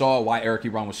 We saw why Eric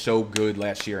Ebron was so good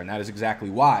last year, and that is exactly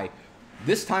why.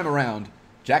 This time around,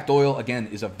 Jack Doyle, again,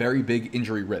 is a very big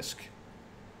injury risk.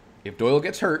 If Doyle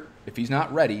gets hurt, if he's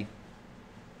not ready,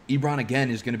 Ebron, again,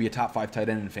 is going to be a top 5 tight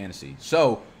end in fantasy.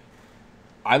 So,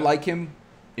 I like him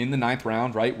in the 9th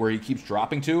round, right, where he keeps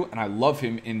dropping to, and I love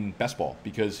him in best ball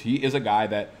because he is a guy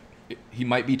that he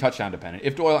might be touchdown dependent.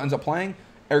 If Doyle ends up playing,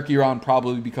 Eric Ebron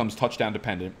probably becomes touchdown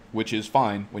dependent, which is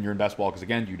fine when you're in best ball because,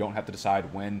 again, you don't have to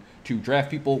decide when to draft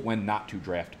people, when not to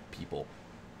draft people.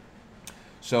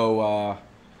 So I'm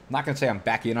not going to say I'm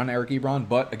back in on Eric Ebron,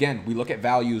 but, again, we look at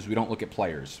values. We don't look at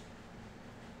players.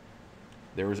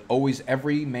 There is always,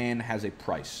 every man has a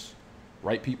price,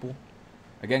 right, people?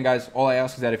 Again, guys, all I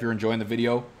ask is that if you're enjoying the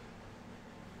video,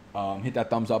 hit that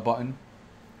thumbs up button.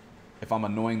 If I'm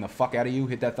annoying the fuck out of you,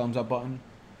 hit that thumbs up button,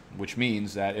 which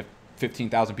means that if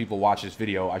 15,000 people watch this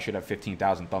video, I should have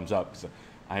 15,000 thumbs up. So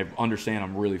I understand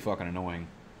I'm really fucking annoying.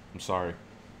 I'm sorry.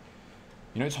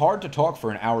 You know, it's hard to talk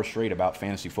for an hour straight about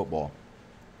fantasy football.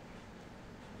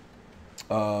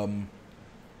 And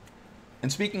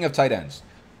speaking of tight ends,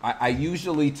 I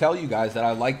usually tell you guys that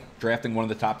I like drafting one of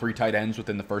the top 3 tight ends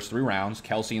within the first 3 rounds.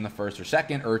 Kelsey in the 1st or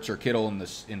 2nd, Ertz or Kittle in the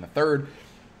 3rd.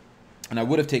 And I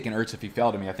would have taken Ertz if he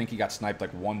fell to me. I think he got sniped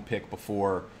like one pick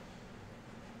before.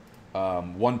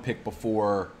 What the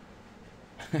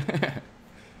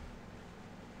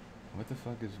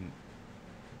fuck is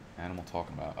Animal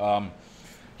talking about?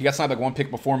 He got sniped like one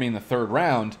pick before me in the 3rd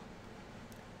round.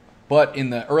 But in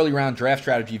the early round draft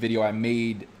strategy video I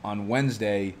made on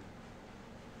Wednesday,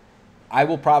 I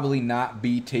will probably not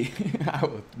be taking...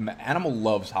 Animal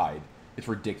loves Hyde. It's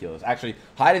ridiculous. Actually,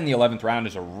 Hyde in the 11th round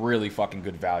is a really fucking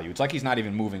good value. It's like he's not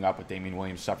even moving up with Damian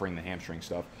Williams suffering the hamstring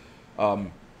stuff.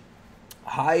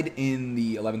 Hyde in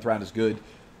the 11th round is good.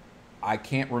 I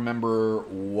can't remember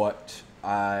what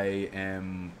I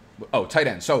am... Oh, tight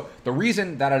end. So the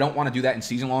reason that I don't want to do that in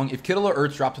season long, if Kittle or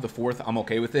Ertz drop to the 4th, I'm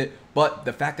okay with it. But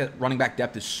the fact that running back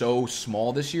depth is so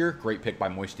small this year, great pick by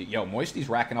Moisty. Yo, Moisty's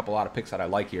racking up a lot of picks that I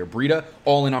like here. Breida,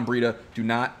 all in on Breida. Do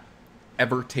not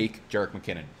ever take Jerick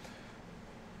McKinnon.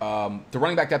 The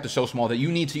running back depth is so small that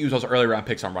you need to use those early round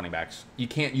picks on running backs. You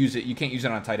can't use it. You can't use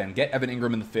it on a tight end. Get Evan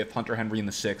Ingram in the 5th, Hunter Henry in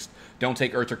the 6th. Don't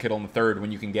take Ertz or Kittle in the 3rd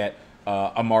when you can get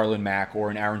a Marlon Mack or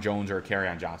an Aaron Jones or a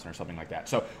Kerryon Johnson or something like that.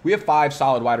 So we have 5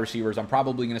 solid wide receivers. I'm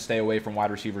probably going to stay away from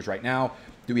wide receivers right now.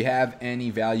 Do we have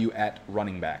any value at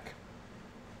running back?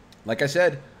 Like I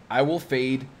said, I will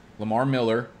fade Lamar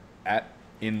Miller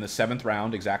in the 7th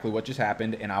round, exactly what just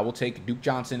happened, and I will take Duke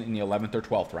Johnson in the 11th or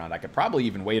 12th round. I could probably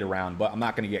even wait around, but I'm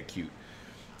not going to get cute.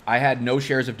 I had no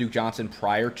shares of Duke Johnson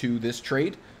prior to this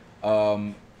trade,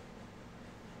 but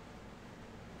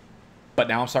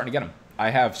now I'm starting to get him. I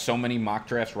have so many mock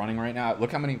drafts running right now.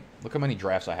 Look how many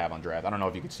drafts I have on draft. I don't know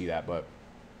if you can see that, but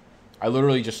I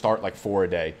literally just start like 4 a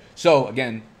day. So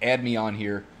again, add me on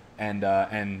here,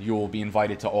 and you will be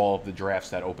invited to all of the drafts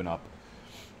that open up.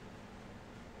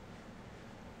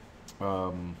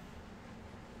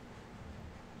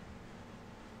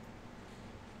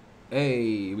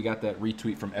 Hey, we got that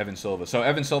retweet from Evan Silva. So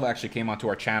Evan Silva actually came onto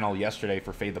our channel yesterday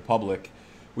for Fade the Public.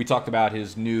 We talked about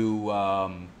his new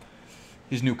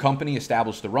company,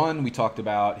 Established the Run. We talked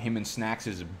about him and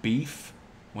Snacks' beef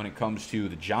when it comes to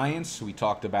the Giants. We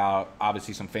talked about,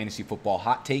 obviously, some fantasy football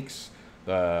hot takes.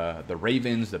 The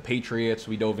Ravens, the Patriots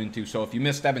we dove into. So if you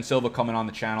missed Evan Silva coming on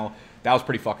the channel, that was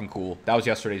pretty fucking cool. That was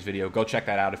yesterday's video. Go check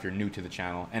that out if you're new to the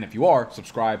channel. And if you are,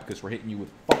 subscribe because we're hitting you with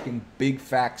fucking big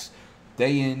facts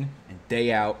day in and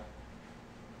day out,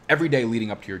 every day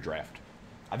leading up to your draft.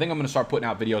 I think I'm going to start putting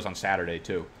out videos on Saturday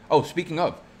too. Oh, speaking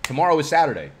of, tomorrow is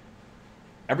Saturday.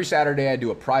 Every Saturday I do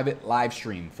a private live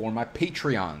stream for my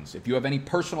Patreons. If you have any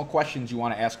personal questions you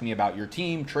want to ask me about your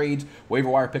team, trades, waiver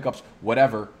wire pickups,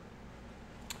 whatever,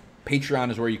 Patreon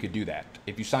is where you could do that.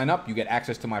 If you sign up, you get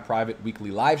access to my private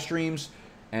weekly live streams,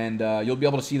 and you'll be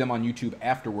able to see them on YouTube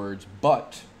afterwards,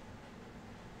 but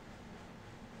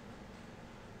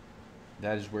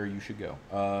that is where you should go.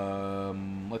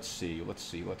 Let's see.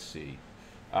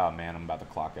 Oh, man, I'm about to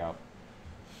clock out.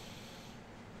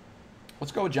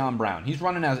 Let's go with John Brown. He's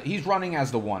running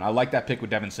as the one. I like that pick with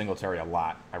Devin Singletary a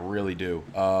lot. I really do.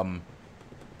 I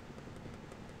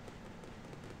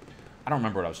don't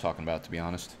remember what I was talking about, to be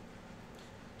honest.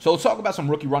 So let's talk about some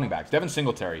rookie running backs. Devin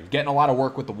Singletary, getting a lot of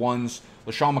work with the ones.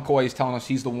 LaShawn McCoy is telling us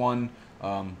he's the one.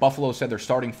 Buffalo said they're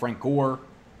starting Frank Gore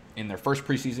in their first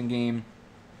preseason game,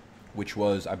 which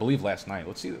was, I believe, last night.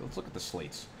 Let's look at the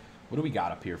slates. What do we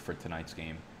got up here for tonight's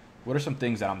game? What are some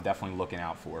things that I'm definitely looking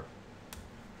out for?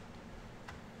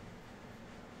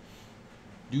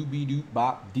 Doobie doop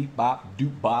bop, deep bop,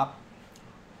 doop bop.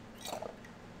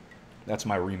 That's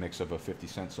my remix of a 50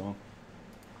 Cent song.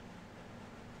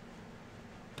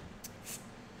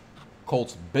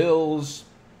 Colts, Bills.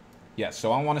 Yes,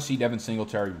 so I want to see Devin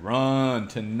Singletary run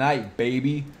tonight,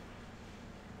 baby.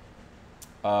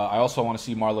 I also want to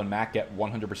see Marlon Mack get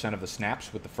 100% of the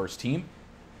snaps with the first team.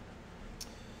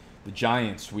 The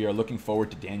Giants, we are looking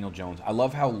forward to Daniel Jones. I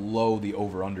love how low the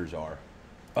over-unders are.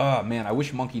 Oh, man, I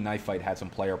wish Monkey Knife Fight had some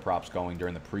player props going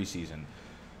during the preseason.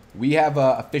 We have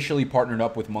officially partnered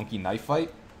up with Monkey Knife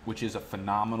Fight, which is a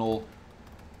phenomenal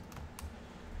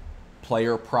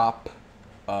player prop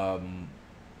game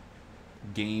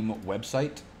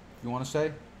website, if you want to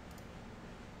say.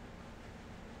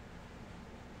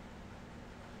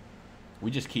 We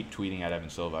just keep tweeting at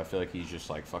Evan Silva. I feel like he's just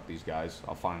like, fuck these guys.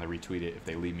 I'll finally retweet it if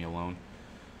they leave me alone.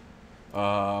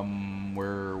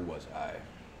 Where was I?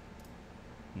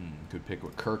 Good pick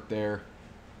with Kirk there.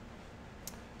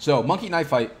 So, Monkey Knife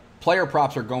Fight, player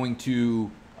props are going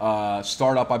to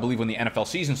start up, I believe, when the NFL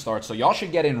season starts. So, y'all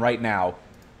should get in right now.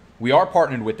 We are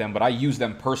partnered with them, but I use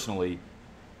them personally.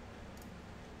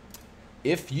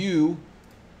 If you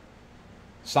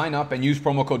sign up and use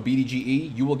promo code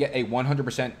BDGE, you will get a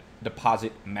 100%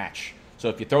 deposit match. So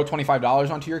if you throw $25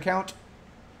 onto your account,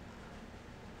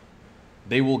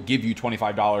 they will give you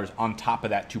 $25 on top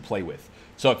of that to play with.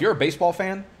 So if you're a baseball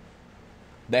fan,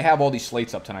 they have all these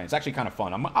slates up tonight. It's actually kind of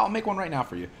fun. I'll make one right now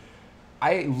for you.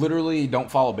 I literally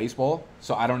don't follow baseball,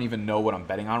 so I don't even know what I'm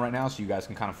betting on right now, so you guys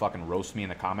can kind of fucking roast me in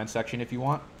the comments section if you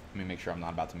want. Let me make sure I'm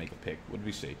not about to make a pick. What did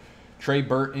we see? Trey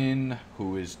Burton,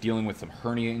 who is dealing with some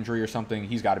hernia injury or something,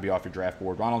 he's got to be off your draft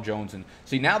board. Ronald Jones, and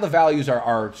see, now the values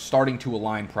are starting to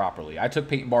align properly. I took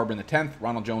Peyton Barber in the 10th.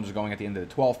 Ronald Jones is going at the end of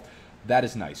the 12th. That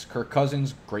is nice. Kirk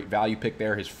Cousins, great value pick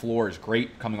there. His floor is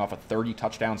great, coming off a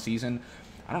 30-touchdown season.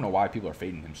 I don't know why people are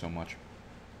fading him so much.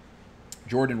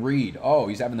 Jordan Reed, oh,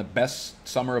 he's having the best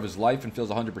summer of his life and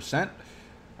feels 100%.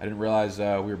 I didn't realize we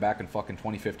were back in fucking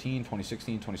 2015,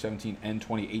 2016, 2017, and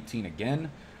 2018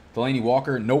 again. Delaney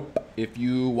Walker, nope. If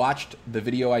you watched the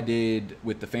video I did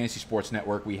with the Fantasy Sports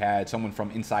Network, we had someone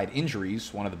from Inside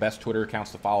Injuries, one of the best Twitter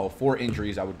accounts to follow for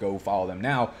injuries. I would go follow them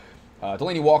now.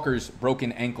 Delaney Walker's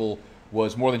broken ankle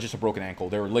was more than just a broken ankle.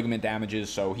 There were ligament damages,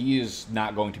 so he is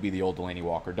not going to be the old Delaney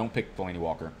Walker. Don't pick Delaney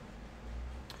Walker.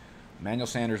 Emmanuel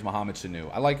Sanders, Mohamed Sanu.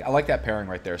 I like that pairing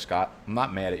right there, Scott. I'm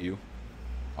not mad at you.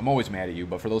 I'm always mad at you,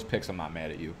 but for those picks, I'm not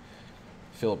mad at you.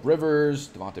 Phillip Rivers,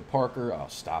 Devontae Parker. Oh,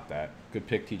 stop that. Good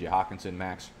pick, T.J. Hawkinson,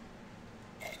 Max.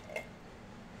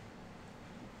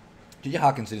 T.J.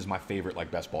 Hawkinson is my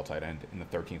favorite best ball tight end in the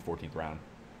 13th, 14th round.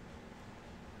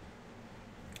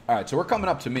 All right, so we're coming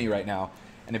up to me right now,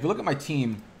 and if you look at my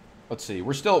team, let's see,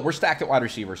 we're stacked at wide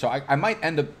receiver, so I might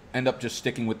end up just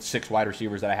sticking with 6 wide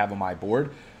receivers that I have on my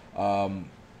board.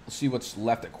 Let's see what's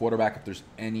left at quarterback, if there's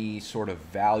any sort of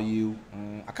value.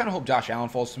 I kind of hope Josh Allen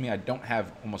falls to me. I don't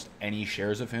have almost any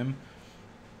shares of him,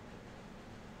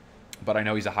 but I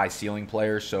know he's a high ceiling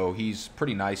player, so he's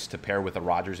pretty nice to pair with a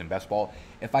Rodgers in best ball.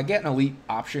 If I get an elite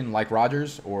option like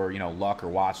Rodgers or, Luck or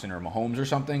Watson or Mahomes or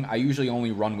something, I usually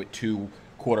only run with 2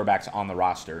 quarterbacks on the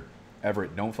roster.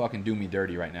 Everett, don't fucking do me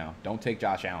dirty right now. Don't take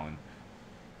Josh Allen.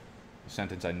 A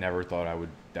sentence I never thought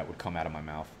that would come out of my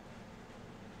mouth.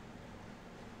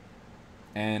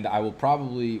 And I will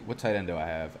probably, what tight end do I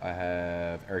have? I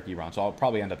have Eric Ebron, so I'll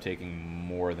probably end up taking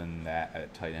more than that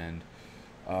at tight end.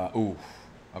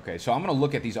 Okay, so I'm going to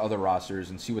look at these other rosters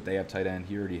and see what they have tight end.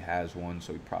 He already has one,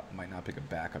 so he might not pick a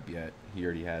backup yet. He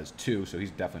already has 2, so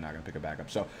he's definitely not going to pick a backup.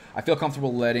 So I feel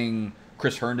comfortable letting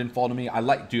Chris Herndon fall to me. I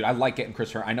like getting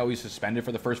Chris Herndon. I know he's suspended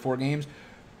for the first 4 games,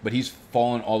 but he's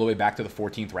fallen all the way back to the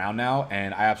 14th round now,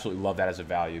 and I absolutely love that as a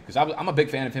value because I'm a big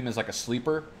fan of him as a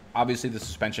sleeper. Obviously, the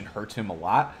suspension hurts him a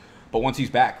lot, but once he's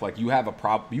back, you have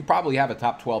you probably have a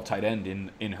top 12 tight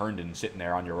end in Herndon sitting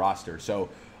there on your roster. So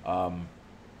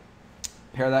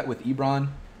pair that with Ebron,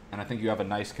 and I think you have a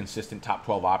nice, consistent top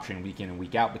 12 option week in and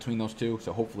week out between those 2.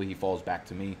 So hopefully he falls back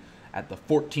to me at the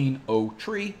 14-0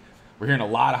 tree. We're hearing a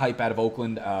lot of hype out of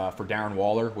Oakland for Darren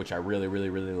Waller, which I really, really,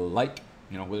 really like.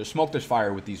 Where there's smoke, there's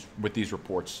fire with these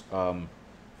reports.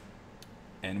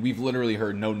 And we've literally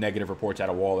heard no negative reports out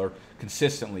of Waller.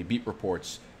 Consistently, beat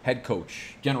reports, head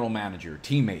coach, general manager,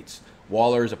 teammates.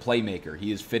 Waller is a playmaker.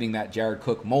 He is fitting that Jared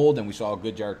Cook mold, and we saw how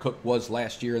good Jared Cook was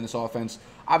last year in this offense.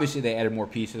 Obviously, they added more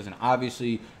pieces, and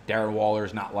obviously, Darren Waller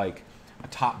is not a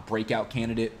top breakout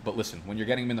candidate. But listen, when you're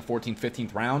getting him in the 14th,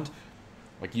 15th round,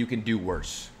 you can do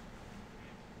worse.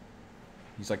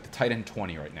 He's the tight end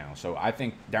 20 right now. So I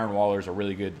think Darren Waller is a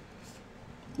really good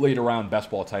later round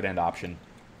best ball tight end option.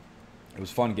 It was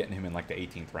fun getting him in the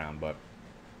 18th round, but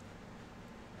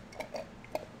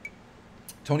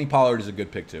Tony Pollard is a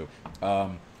good pick too.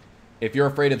 If you're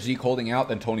afraid of Zeke holding out,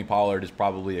 then Tony Pollard is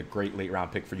probably a great late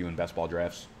round pick for you in best ball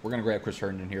drafts. We're going to grab Chris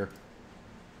Herndon here.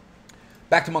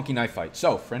 Back to Monkey Knife Fight.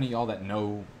 So for any of y'all that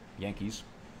know Yankees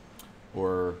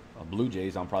or Blue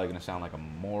Jays, I'm probably going to sound like a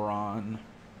moron.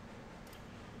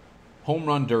 Home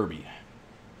Run Derby.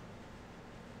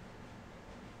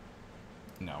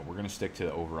 No, we're going to stick to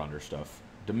the over-under stuff.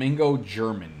 Domingo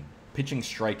German, pitching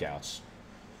strikeouts.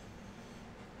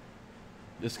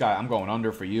 This guy, I'm going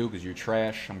under for you because you're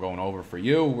trash. I'm going over for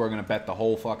you. We're going to bet the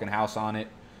whole fucking house on it.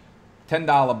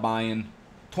 $10 buy-in,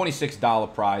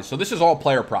 $26 prize. So this is all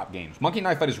player prop games. Monkey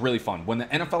Knife Fight is really fun. When the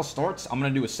NFL starts, I'm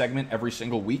going to do a segment every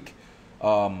single week.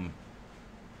 I'm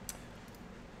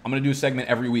going to do a segment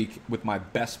every week with my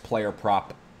best player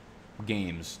prop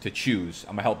games to choose.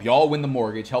 I'm going to help y'all win the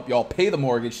mortgage, help y'all pay the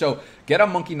mortgage. So get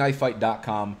on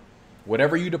monkeyknifefight.com.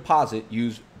 Whatever you deposit,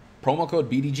 use promo code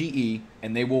BDGE,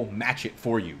 and they will match it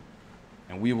for you.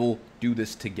 And we will do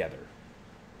this together.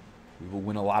 We will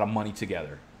win a lot of money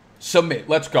together. Submit.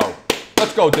 Let's go.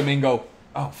 Let's go, Domingo.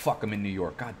 Oh, fuck, I'm in New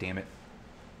York. God damn it.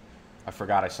 I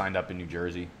forgot I signed up in New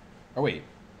Jersey. Oh, wait.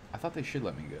 I thought they should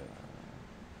let me go.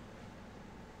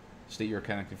 State you're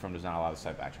connecting from does not allow this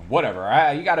type of action.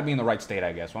 Whatever. You got to be in the right state,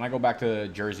 I guess. When I go back to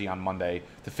Jersey on Monday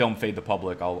to film Fade the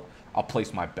Public, I'll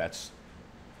place my bets.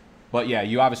 But yeah,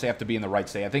 you obviously have to be in the right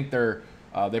state. I think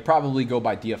they probably go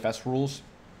by DFS rules,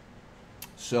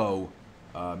 so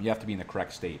you have to be in the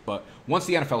correct state. But once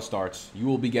the NFL starts, you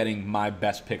will be getting my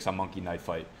best picks on Monkey Knife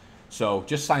Fight. So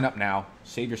just sign up now.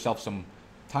 Save yourself some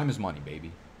time is money,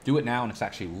 baby. Do it now, and it's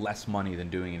actually less money than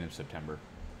doing it in September.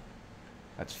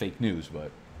 That's fake news,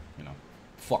 but you know,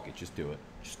 fuck it, just do it.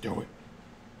 Just do it.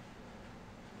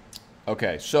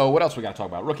 Okay, so what else we got to talk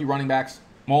about? Rookie running backs.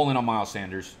 I'm all in on Miles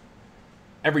Sanders.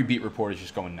 Every beat report is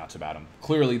just going nuts about him.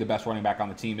 Clearly the best running back on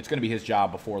the team. It's going to be his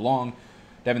job before long.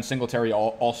 Devin Singletary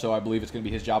also, I believe, it's going to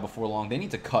be his job before long. They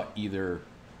need to cut either.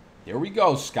 There we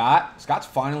go, Scott. Scott's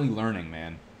finally learning,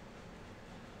 man.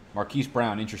 Marquise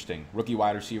Brown, interesting. Rookie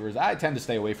wide receivers. I tend to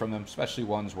stay away from them, especially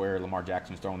ones where Lamar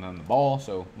Jackson's throwing them the ball.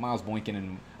 So Miles Boykin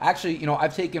and actually, you know,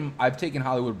 I've taken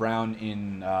Hollywood Brown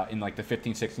in like the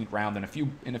 15th, 16th round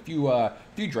in a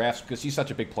few drafts because he's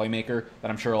such a big playmaker that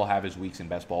I'm sure he'll have his weeks in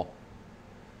best ball.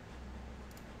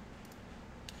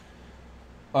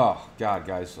 Oh, God,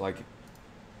 guys. Like,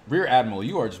 Rear Admiral,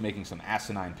 you are just making some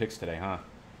asinine picks today, huh?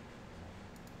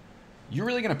 You're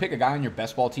really going to pick a guy on your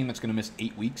best ball team that's going to miss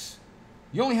 8 weeks?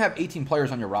 You only have 18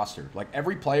 players on your roster. Like,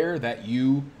 every player that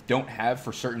you don't have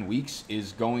for certain weeks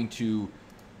is going to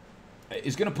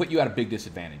put you at a big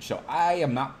disadvantage. So I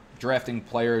am not drafting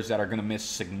players that are going to miss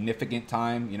significant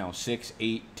time, 6,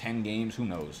 8, 10 games, who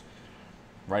knows.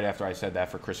 Right after I said that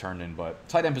for Chris Herndon, but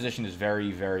tight end position is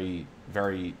very, very,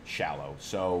 very shallow.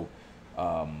 So,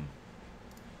 so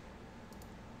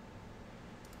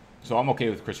I'm okay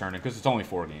with Chris Herndon because it's only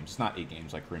 4 games. It's not 8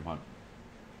 games like Kareem Hunt.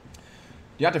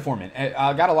 Deontay Foreman.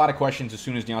 I got a lot of questions as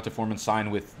soon as Deontay Foreman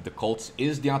signed with the Colts.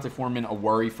 Is Deontay Foreman a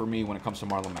worry for me when it comes to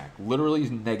Marlon Mack? Literally, he's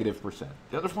 -%.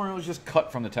 Deontay Foreman was just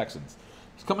cut from the Texans.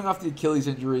 He's coming off the Achilles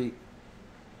injury,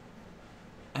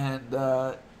 and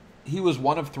he was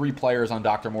one of 3 players on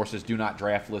Dr. Morse's do not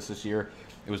draft list this year.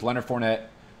 It was Leonard Fournette,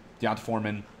 Deontay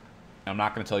Foreman, and I'm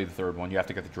not going to tell you the third one. You have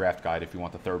to get the draft guide if you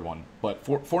want the third one. But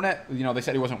Fournette, they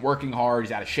said he wasn't working hard.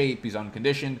 He's out of shape. He's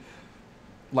unconditioned.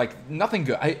 Like, nothing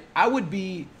good. I would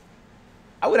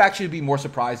actually be more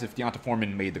surprised if Deontay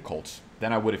Foreman made the Colts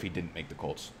than I would if he didn't make the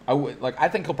Colts. I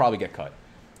think he'll probably get cut.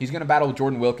 He's going to battle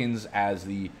Jordan Wilkins as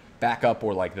the backup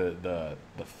or like the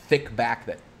thick back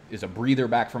that is a breather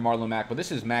back for Marlon Mack, but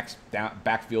this is Mack's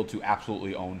backfield to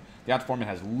absolutely own. Deontay Foreman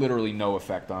has literally no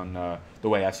effect on the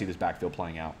way I see this backfield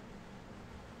playing out.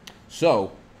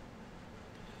 So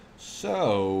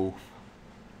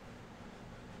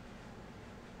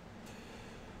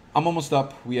I'm almost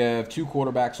up. We have 2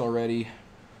 quarterbacks already.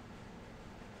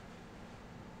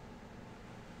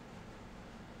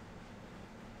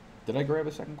 Did I grab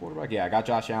a second quarterback? Yeah, I got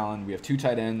Josh Allen. We have 2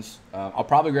 tight ends. I'll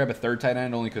probably grab a third tight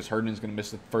end only because Herndon's going to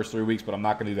miss the first 3 weeks, but I'm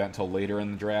not going to do that until later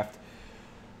in the draft.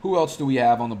 Who else do we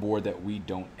have on the board that we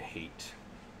don't hate?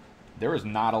 There is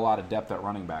not a lot of depth at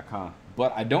running back, huh?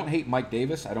 But I don't hate Mike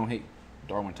Davis. I don't hate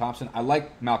Darwin Thompson. I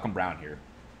like Malcolm Brown here.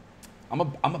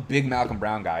 I'm a big Malcolm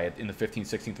Brown guy in the 15th,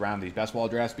 16th round of these best ball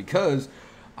drafts because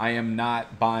I am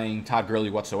not buying Todd Gurley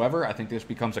whatsoever. I think this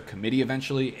becomes a committee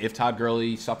eventually. If Todd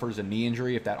Gurley suffers a knee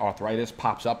injury, if that arthritis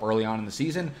pops up early on in the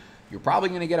season, you're probably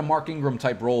going to get a Mark Ingram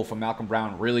type role from Malcolm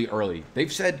Brown really early. They've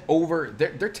said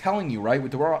they're telling you, right,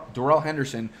 with Darrell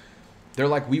Henderson, they're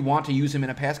like, we want to use him in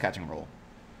a pass catching role.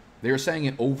 They're saying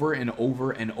it over and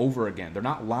over and over again. They're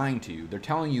not lying to you. They're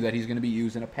telling you that he's going to be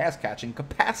used in a pass catching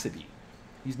capacity.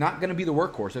 He's not going to be the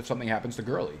workhorse if something happens to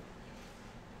Gurley.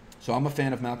 So I'm a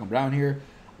fan of Malcolm Brown here.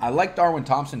 I like Darwin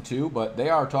Thompson too, but they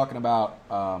are talking about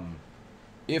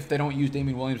if they don't use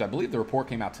Damian Williams. I believe the report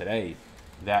came out today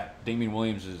that Damian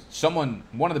Williams is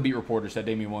one of the beat reporters said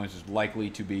Damian Williams is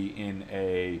likely to be in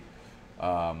a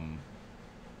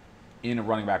in a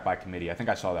running back by committee. I think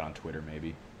I saw that on Twitter,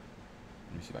 maybe.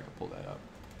 Let me see if I can pull that up.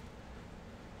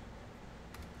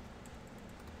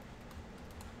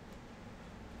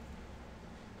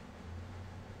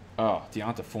 Oh,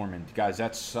 Deonta Foreman. Guys,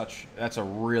 that's a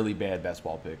really bad best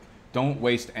ball pick. Don't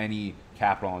waste any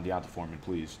capital on Deonta Foreman,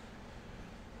 please.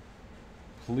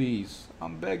 Please.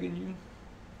 I'm begging you.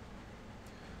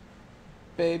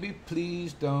 Baby,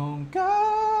 please don't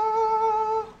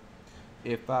go.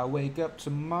 If I wake up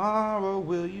tomorrow,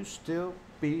 will you still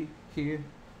be here?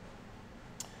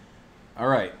 All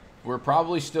right. We're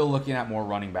probably still looking at more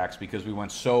running backs because we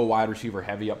went so wide receiver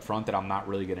heavy up front that I'm not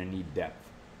really going to need depth.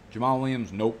 Jamal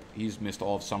Williams, nope. He's missed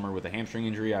all of summer with a hamstring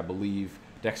injury. I believe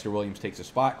Dexter Williams takes a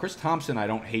spot. Chris Thompson, I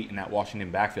don't hate in that Washington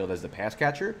backfield as the pass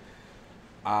catcher.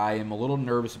 I am a little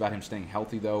nervous about him staying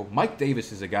healthy, though. Mike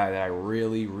Davis is a guy that I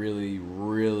really, really,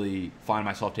 really find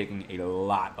myself taking a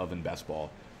lot of in best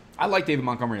ball. I like David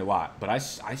Montgomery a lot, but I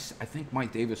think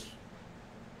Mike Davis,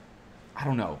 I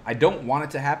don't know. I don't want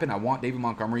it to happen. I want David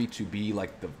Montgomery to be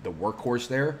like the workhorse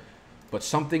there, but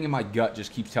something in my gut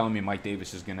just keeps telling me Mike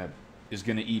Davis is gonna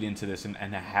eat into this and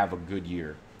have a good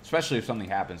year, especially if something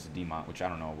happens to DeMont, which I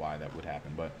don't know why that would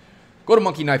happen. But go to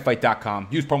monkeyknifefight.com,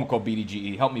 use promo code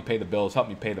BDGE, help me pay the bills, help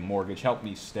me pay the mortgage, help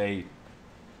me stay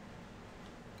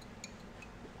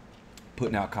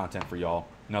putting out content for y'all.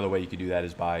 Another way you could do that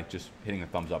is by just hitting a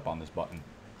thumbs up on this button.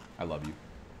 I love you.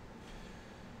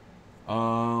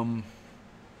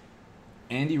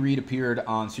 Andy Reid appeared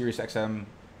on SiriusXM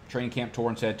training camp tour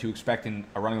and said to expect a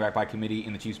running back by committee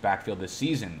in the Chiefs' backfield this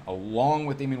season. Along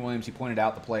with Damien Williams, he pointed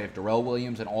out the play of Darrell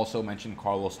Williams and also mentioned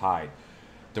Carlos Hyde.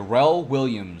 Darrell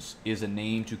Williams is a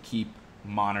name to keep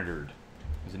monitored.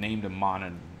 Is a name to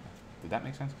monitor. Did that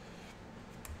make sense?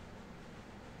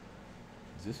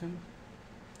 Is this him?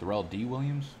 Darrell D.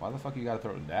 Williams? Why the fuck you gotta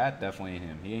throw that? Definitely ain't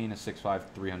him. He ain't a 6'5",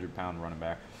 300-pound running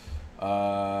back.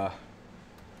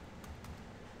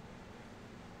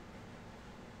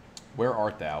 Where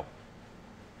art thou?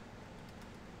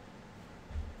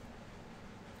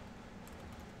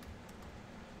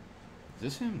 Is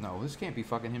this him? No, this can't be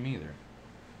fucking him either.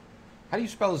 How do you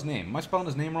spell his name? Am I spelling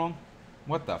his name wrong?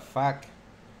 What the fuck?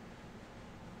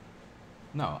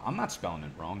 No, I'm not spelling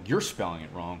it wrong. You're spelling it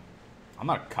wrong. I'm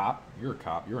not a cop. You're a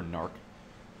cop. You're a narc.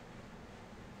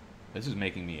 This is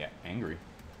making me angry.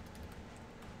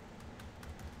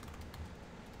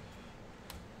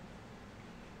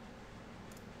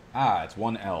 Ah, it's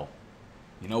one L.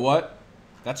 You know what?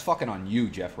 That's fucking on you,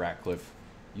 Jeff Ratcliffe.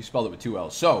 You spelled it with two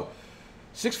L's. So,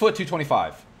 6 foot,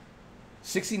 225.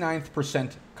 69th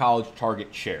percent college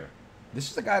target share. This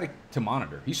is the guy to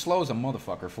monitor. He's slow as a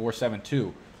motherfucker,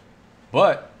 4.72.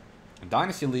 But, in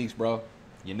Dynasty Leagues, bro,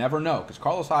 you never know. Because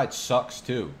Carlos Hyde sucks,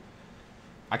 too.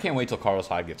 I can't wait till Carlos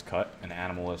Hyde gets cut and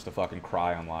Animal has to fucking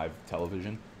cry on live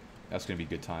television. That's going to be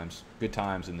good times. Good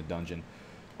times in the dungeon.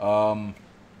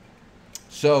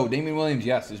 So, Damien Williams,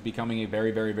 yes, is becoming a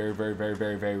very, very, very, very, very,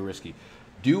 very, very risky.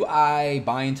 Do I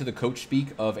buy into the coach speak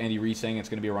of Andy Reid saying it's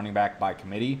going to be a running back by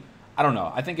committee? I don't know.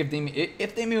 I think if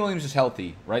Damien Williams is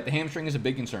healthy, right, the hamstring is a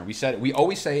big concern. We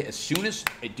always say as soon as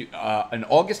an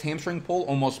August hamstring pull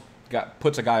almost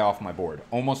puts a guy off my board,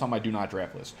 almost on my do not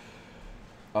draft list.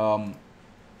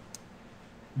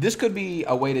 This could be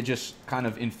a way to just kind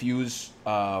of infuse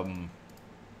Damien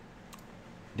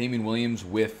Williams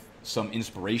with some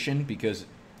inspiration, because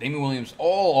Damien Williams,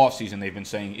 all offseason, they've been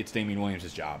saying it's Damien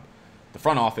Williams' job. The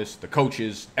front office, the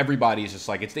coaches, everybody is just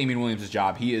like, it's Damien Williams'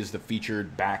 job. He is the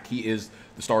featured back. He is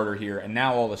the starter here. And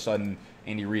now all of a sudden,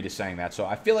 Andy Reid is saying that. So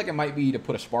I feel like it might be to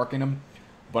put a spark in him,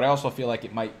 but I also feel like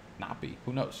it might not be.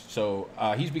 Who knows? So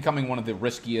he's becoming one of the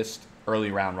riskiest early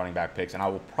round running back picks, and I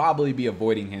will probably be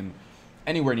avoiding him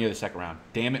anywhere near the second round.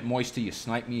 Damn it, Moisty, you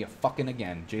sniped me fucking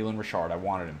again. Jalen Richard, I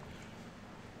wanted him.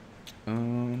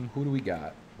 Who do we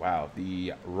got? Wow,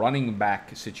 the running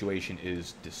back situation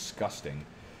is disgusting.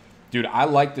 Dude, I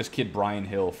like this kid Brian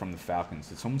Hill from the Falcons.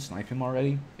 Did someone snipe him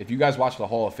already? If you guys watched the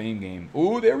Hall of Fame game,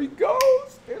 ooh, there he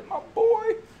goes. There's my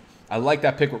boy. I like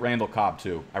that pick with Randall Cobb,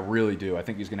 too. I really do. I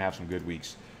think he's going to have some good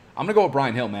weeks. I'm going to go with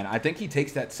Brian Hill, man. I think he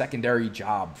takes that secondary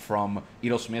job from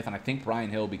Ito Smith, and I think Brian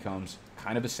Hill becomes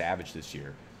kind of a savage this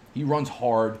year. He runs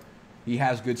hard. He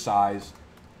has good size.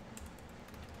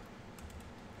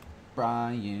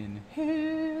 Brian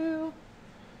Hill,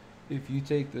 if you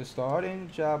take the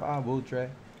starting job, I will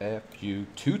draft you.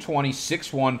 220,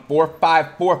 6'1",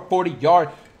 4'5", 440 yard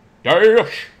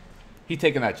dash. He's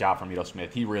taking that job from Ito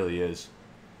Smith. He really is.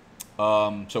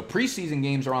 So preseason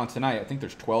games are on tonight. I think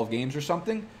there's 12 games or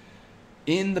something.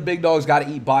 In the Big Dogs Gotta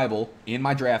Eat Bible, in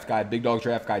my draft guide,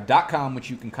 bigdogsdraftguide.com, which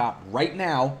you can cop right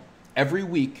now, every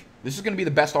week. This is going to be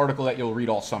the best article that you'll read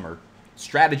all summer.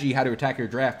 strategy, how to attack your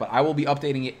draft, but I will be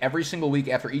updating it every single week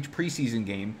after each preseason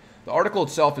game. The article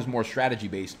itself is more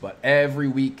strategy-based, but every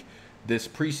week this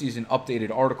preseason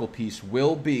updated article piece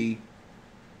will be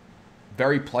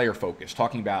very player-focused,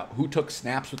 talking about who took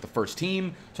snaps with the first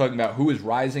team, talking about who is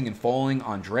rising and falling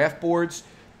on draft boards.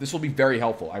 This will be very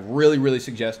helpful. I really, really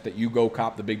suggest that you go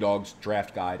cop the Big Dogs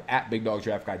Draft Guide at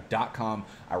BigDogsDraftGuide.com.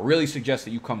 I really suggest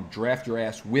that you come draft your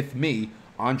ass with me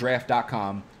on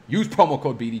draft.com. Use promo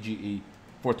code BDGE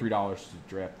for $3 to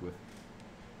draft with.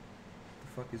 What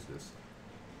the fuck is this?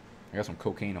 I got some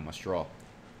cocaine on my straw.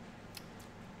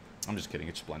 I'm just kidding.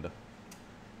 It's Splenda.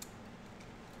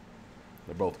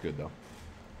 They're both good, though.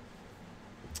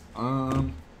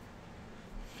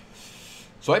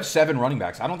 So I have 7 running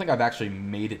backs. I don't think I've actually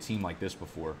made a team like this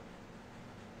before.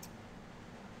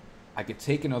 I could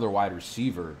take another wide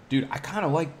receiver. Dude, I kind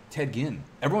of like Ted Ginn.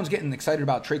 Everyone's getting excited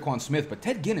about Traquan Smith, but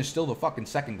Ted Ginn is still the fucking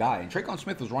second guy. And Traquan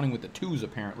Smith was running with the 2s,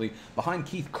 apparently, behind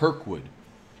Keith Kirkwood.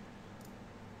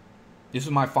 This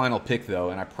is my final pick, though,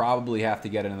 and I probably have to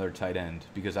get another tight end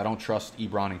because I don't trust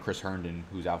Ebron and Chris Herndon,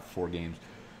 who's out for 4 games.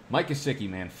 Mike Gesicki,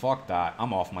 man. Fuck that.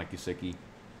 I'm off Mike Gesicki.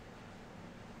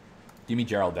 Give me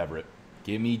Gerald Everett.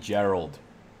 Give me Gerald.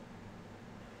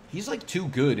 He's like too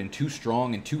good and too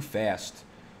strong and too fast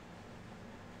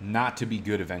not to be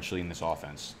good eventually in this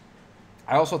offense.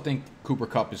 I also think Cooper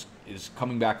Kupp is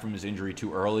coming back from his injury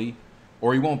too early,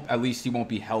 or he won't. At least he won't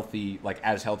be healthy, like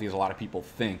as healthy as a lot of people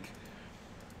think.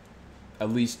 At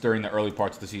least during the early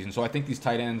parts of the season. So I think these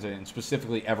tight ends and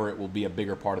specifically Everett will be a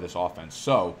bigger part of this offense.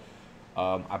 So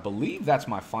I believe that's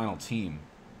my final team.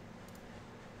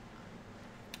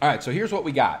 All right, so here's what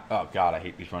we got. Oh, God, I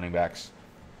hate these running backs.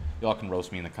 Y'all can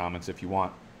roast me in the comments if you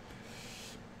want.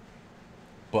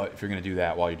 But if you're going to do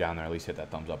that while you're down there, at least hit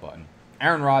that thumbs up button.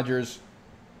 Aaron Rodgers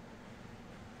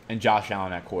and Josh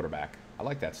Allen at quarterback. I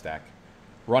like that stack.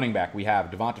 Running back, we have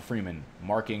Devonta Freeman,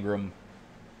 Mark Ingram,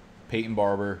 Peyton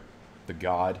Barber, the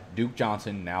God, Duke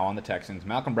Johnson, now on the Texans,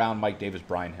 Malcolm Brown, Mike Davis,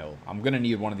 Brian Hill. I'm going to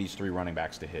need one of these 3 running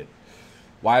backs to hit.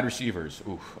 Wide receivers,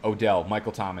 Odell,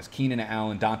 Michael Thomas, Keenan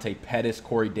Allen, Dante Pettis,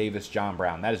 Corey Davis, John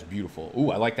Brown. That is beautiful.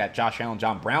 I like that Josh Allen,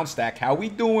 John Brown stack. How we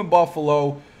doing,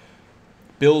 Buffalo?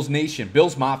 Bills Nation.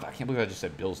 Bills Mafia. I can't believe I just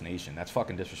said Bills Nation. That's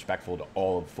fucking disrespectful to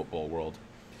all of the football world.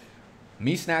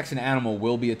 Me, Snacks, and Animal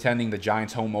will be attending the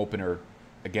Giants home opener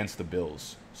against the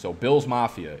Bills. So, Bills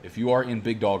Mafia, if you are in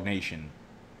Big Dog Nation,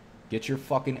 get your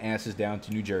fucking asses down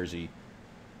to New Jersey.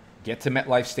 Get to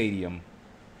MetLife Stadium.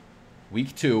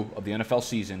 Week 2 of the NFL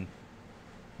season,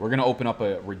 we're going to open up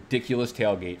a ridiculous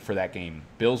tailgate for that game.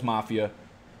 Bills Mafia,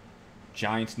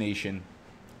 Giants Nation,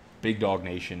 Big Dog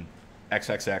Nation,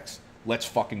 XXX. Let's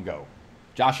fucking go.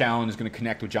 Josh Allen is going to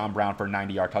connect with John Brown for a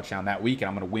 90-yard touchdown that week, and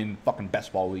I'm going to win fucking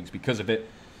best ball leagues because of it.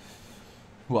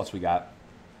 Who else we got?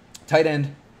 Tight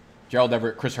end, Gerald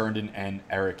Everett, Chris Herndon, and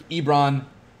Eric Ebron.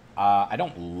 I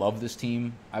don't love this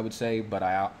team, I would say, but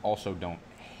I also don't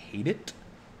hate it.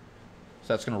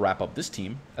 So that's going to wrap up this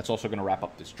team. That's also going to wrap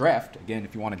up this draft. Again,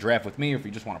 if you want to draft with me or if you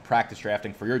just want to practice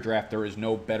drafting for your draft, there is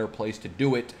no better place to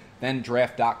do it than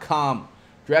draft.com.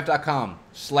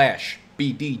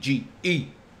 Draft.com/BDGE.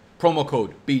 Promo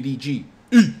code BDGE.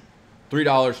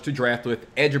 $3 to draft with.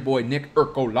 Add your boy Nick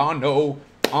Ercolano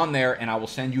on there, and I will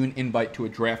send you an invite to a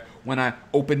draft when I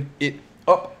open it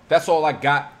up. That's all I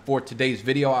got for today's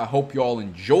video. I hope you all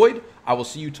enjoyed. I will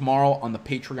see you tomorrow on the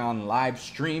Patreon live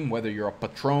stream. Whether you're a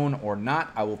patron or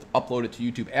not, I will upload it to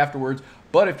YouTube afterwards.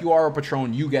 But if you are a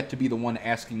patron, you get to be the one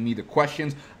asking me the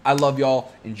questions. I love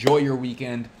y'all. Enjoy your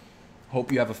weekend.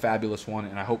 Hope you have a fabulous one,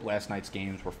 and I hope last night's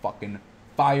games were fucking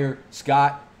fire.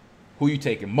 Scott, who you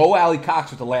taking? Mo Alley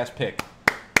Cox with the last pick.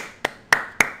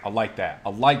 I like that. I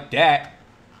like that.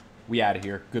 We out of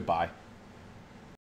here. Goodbye.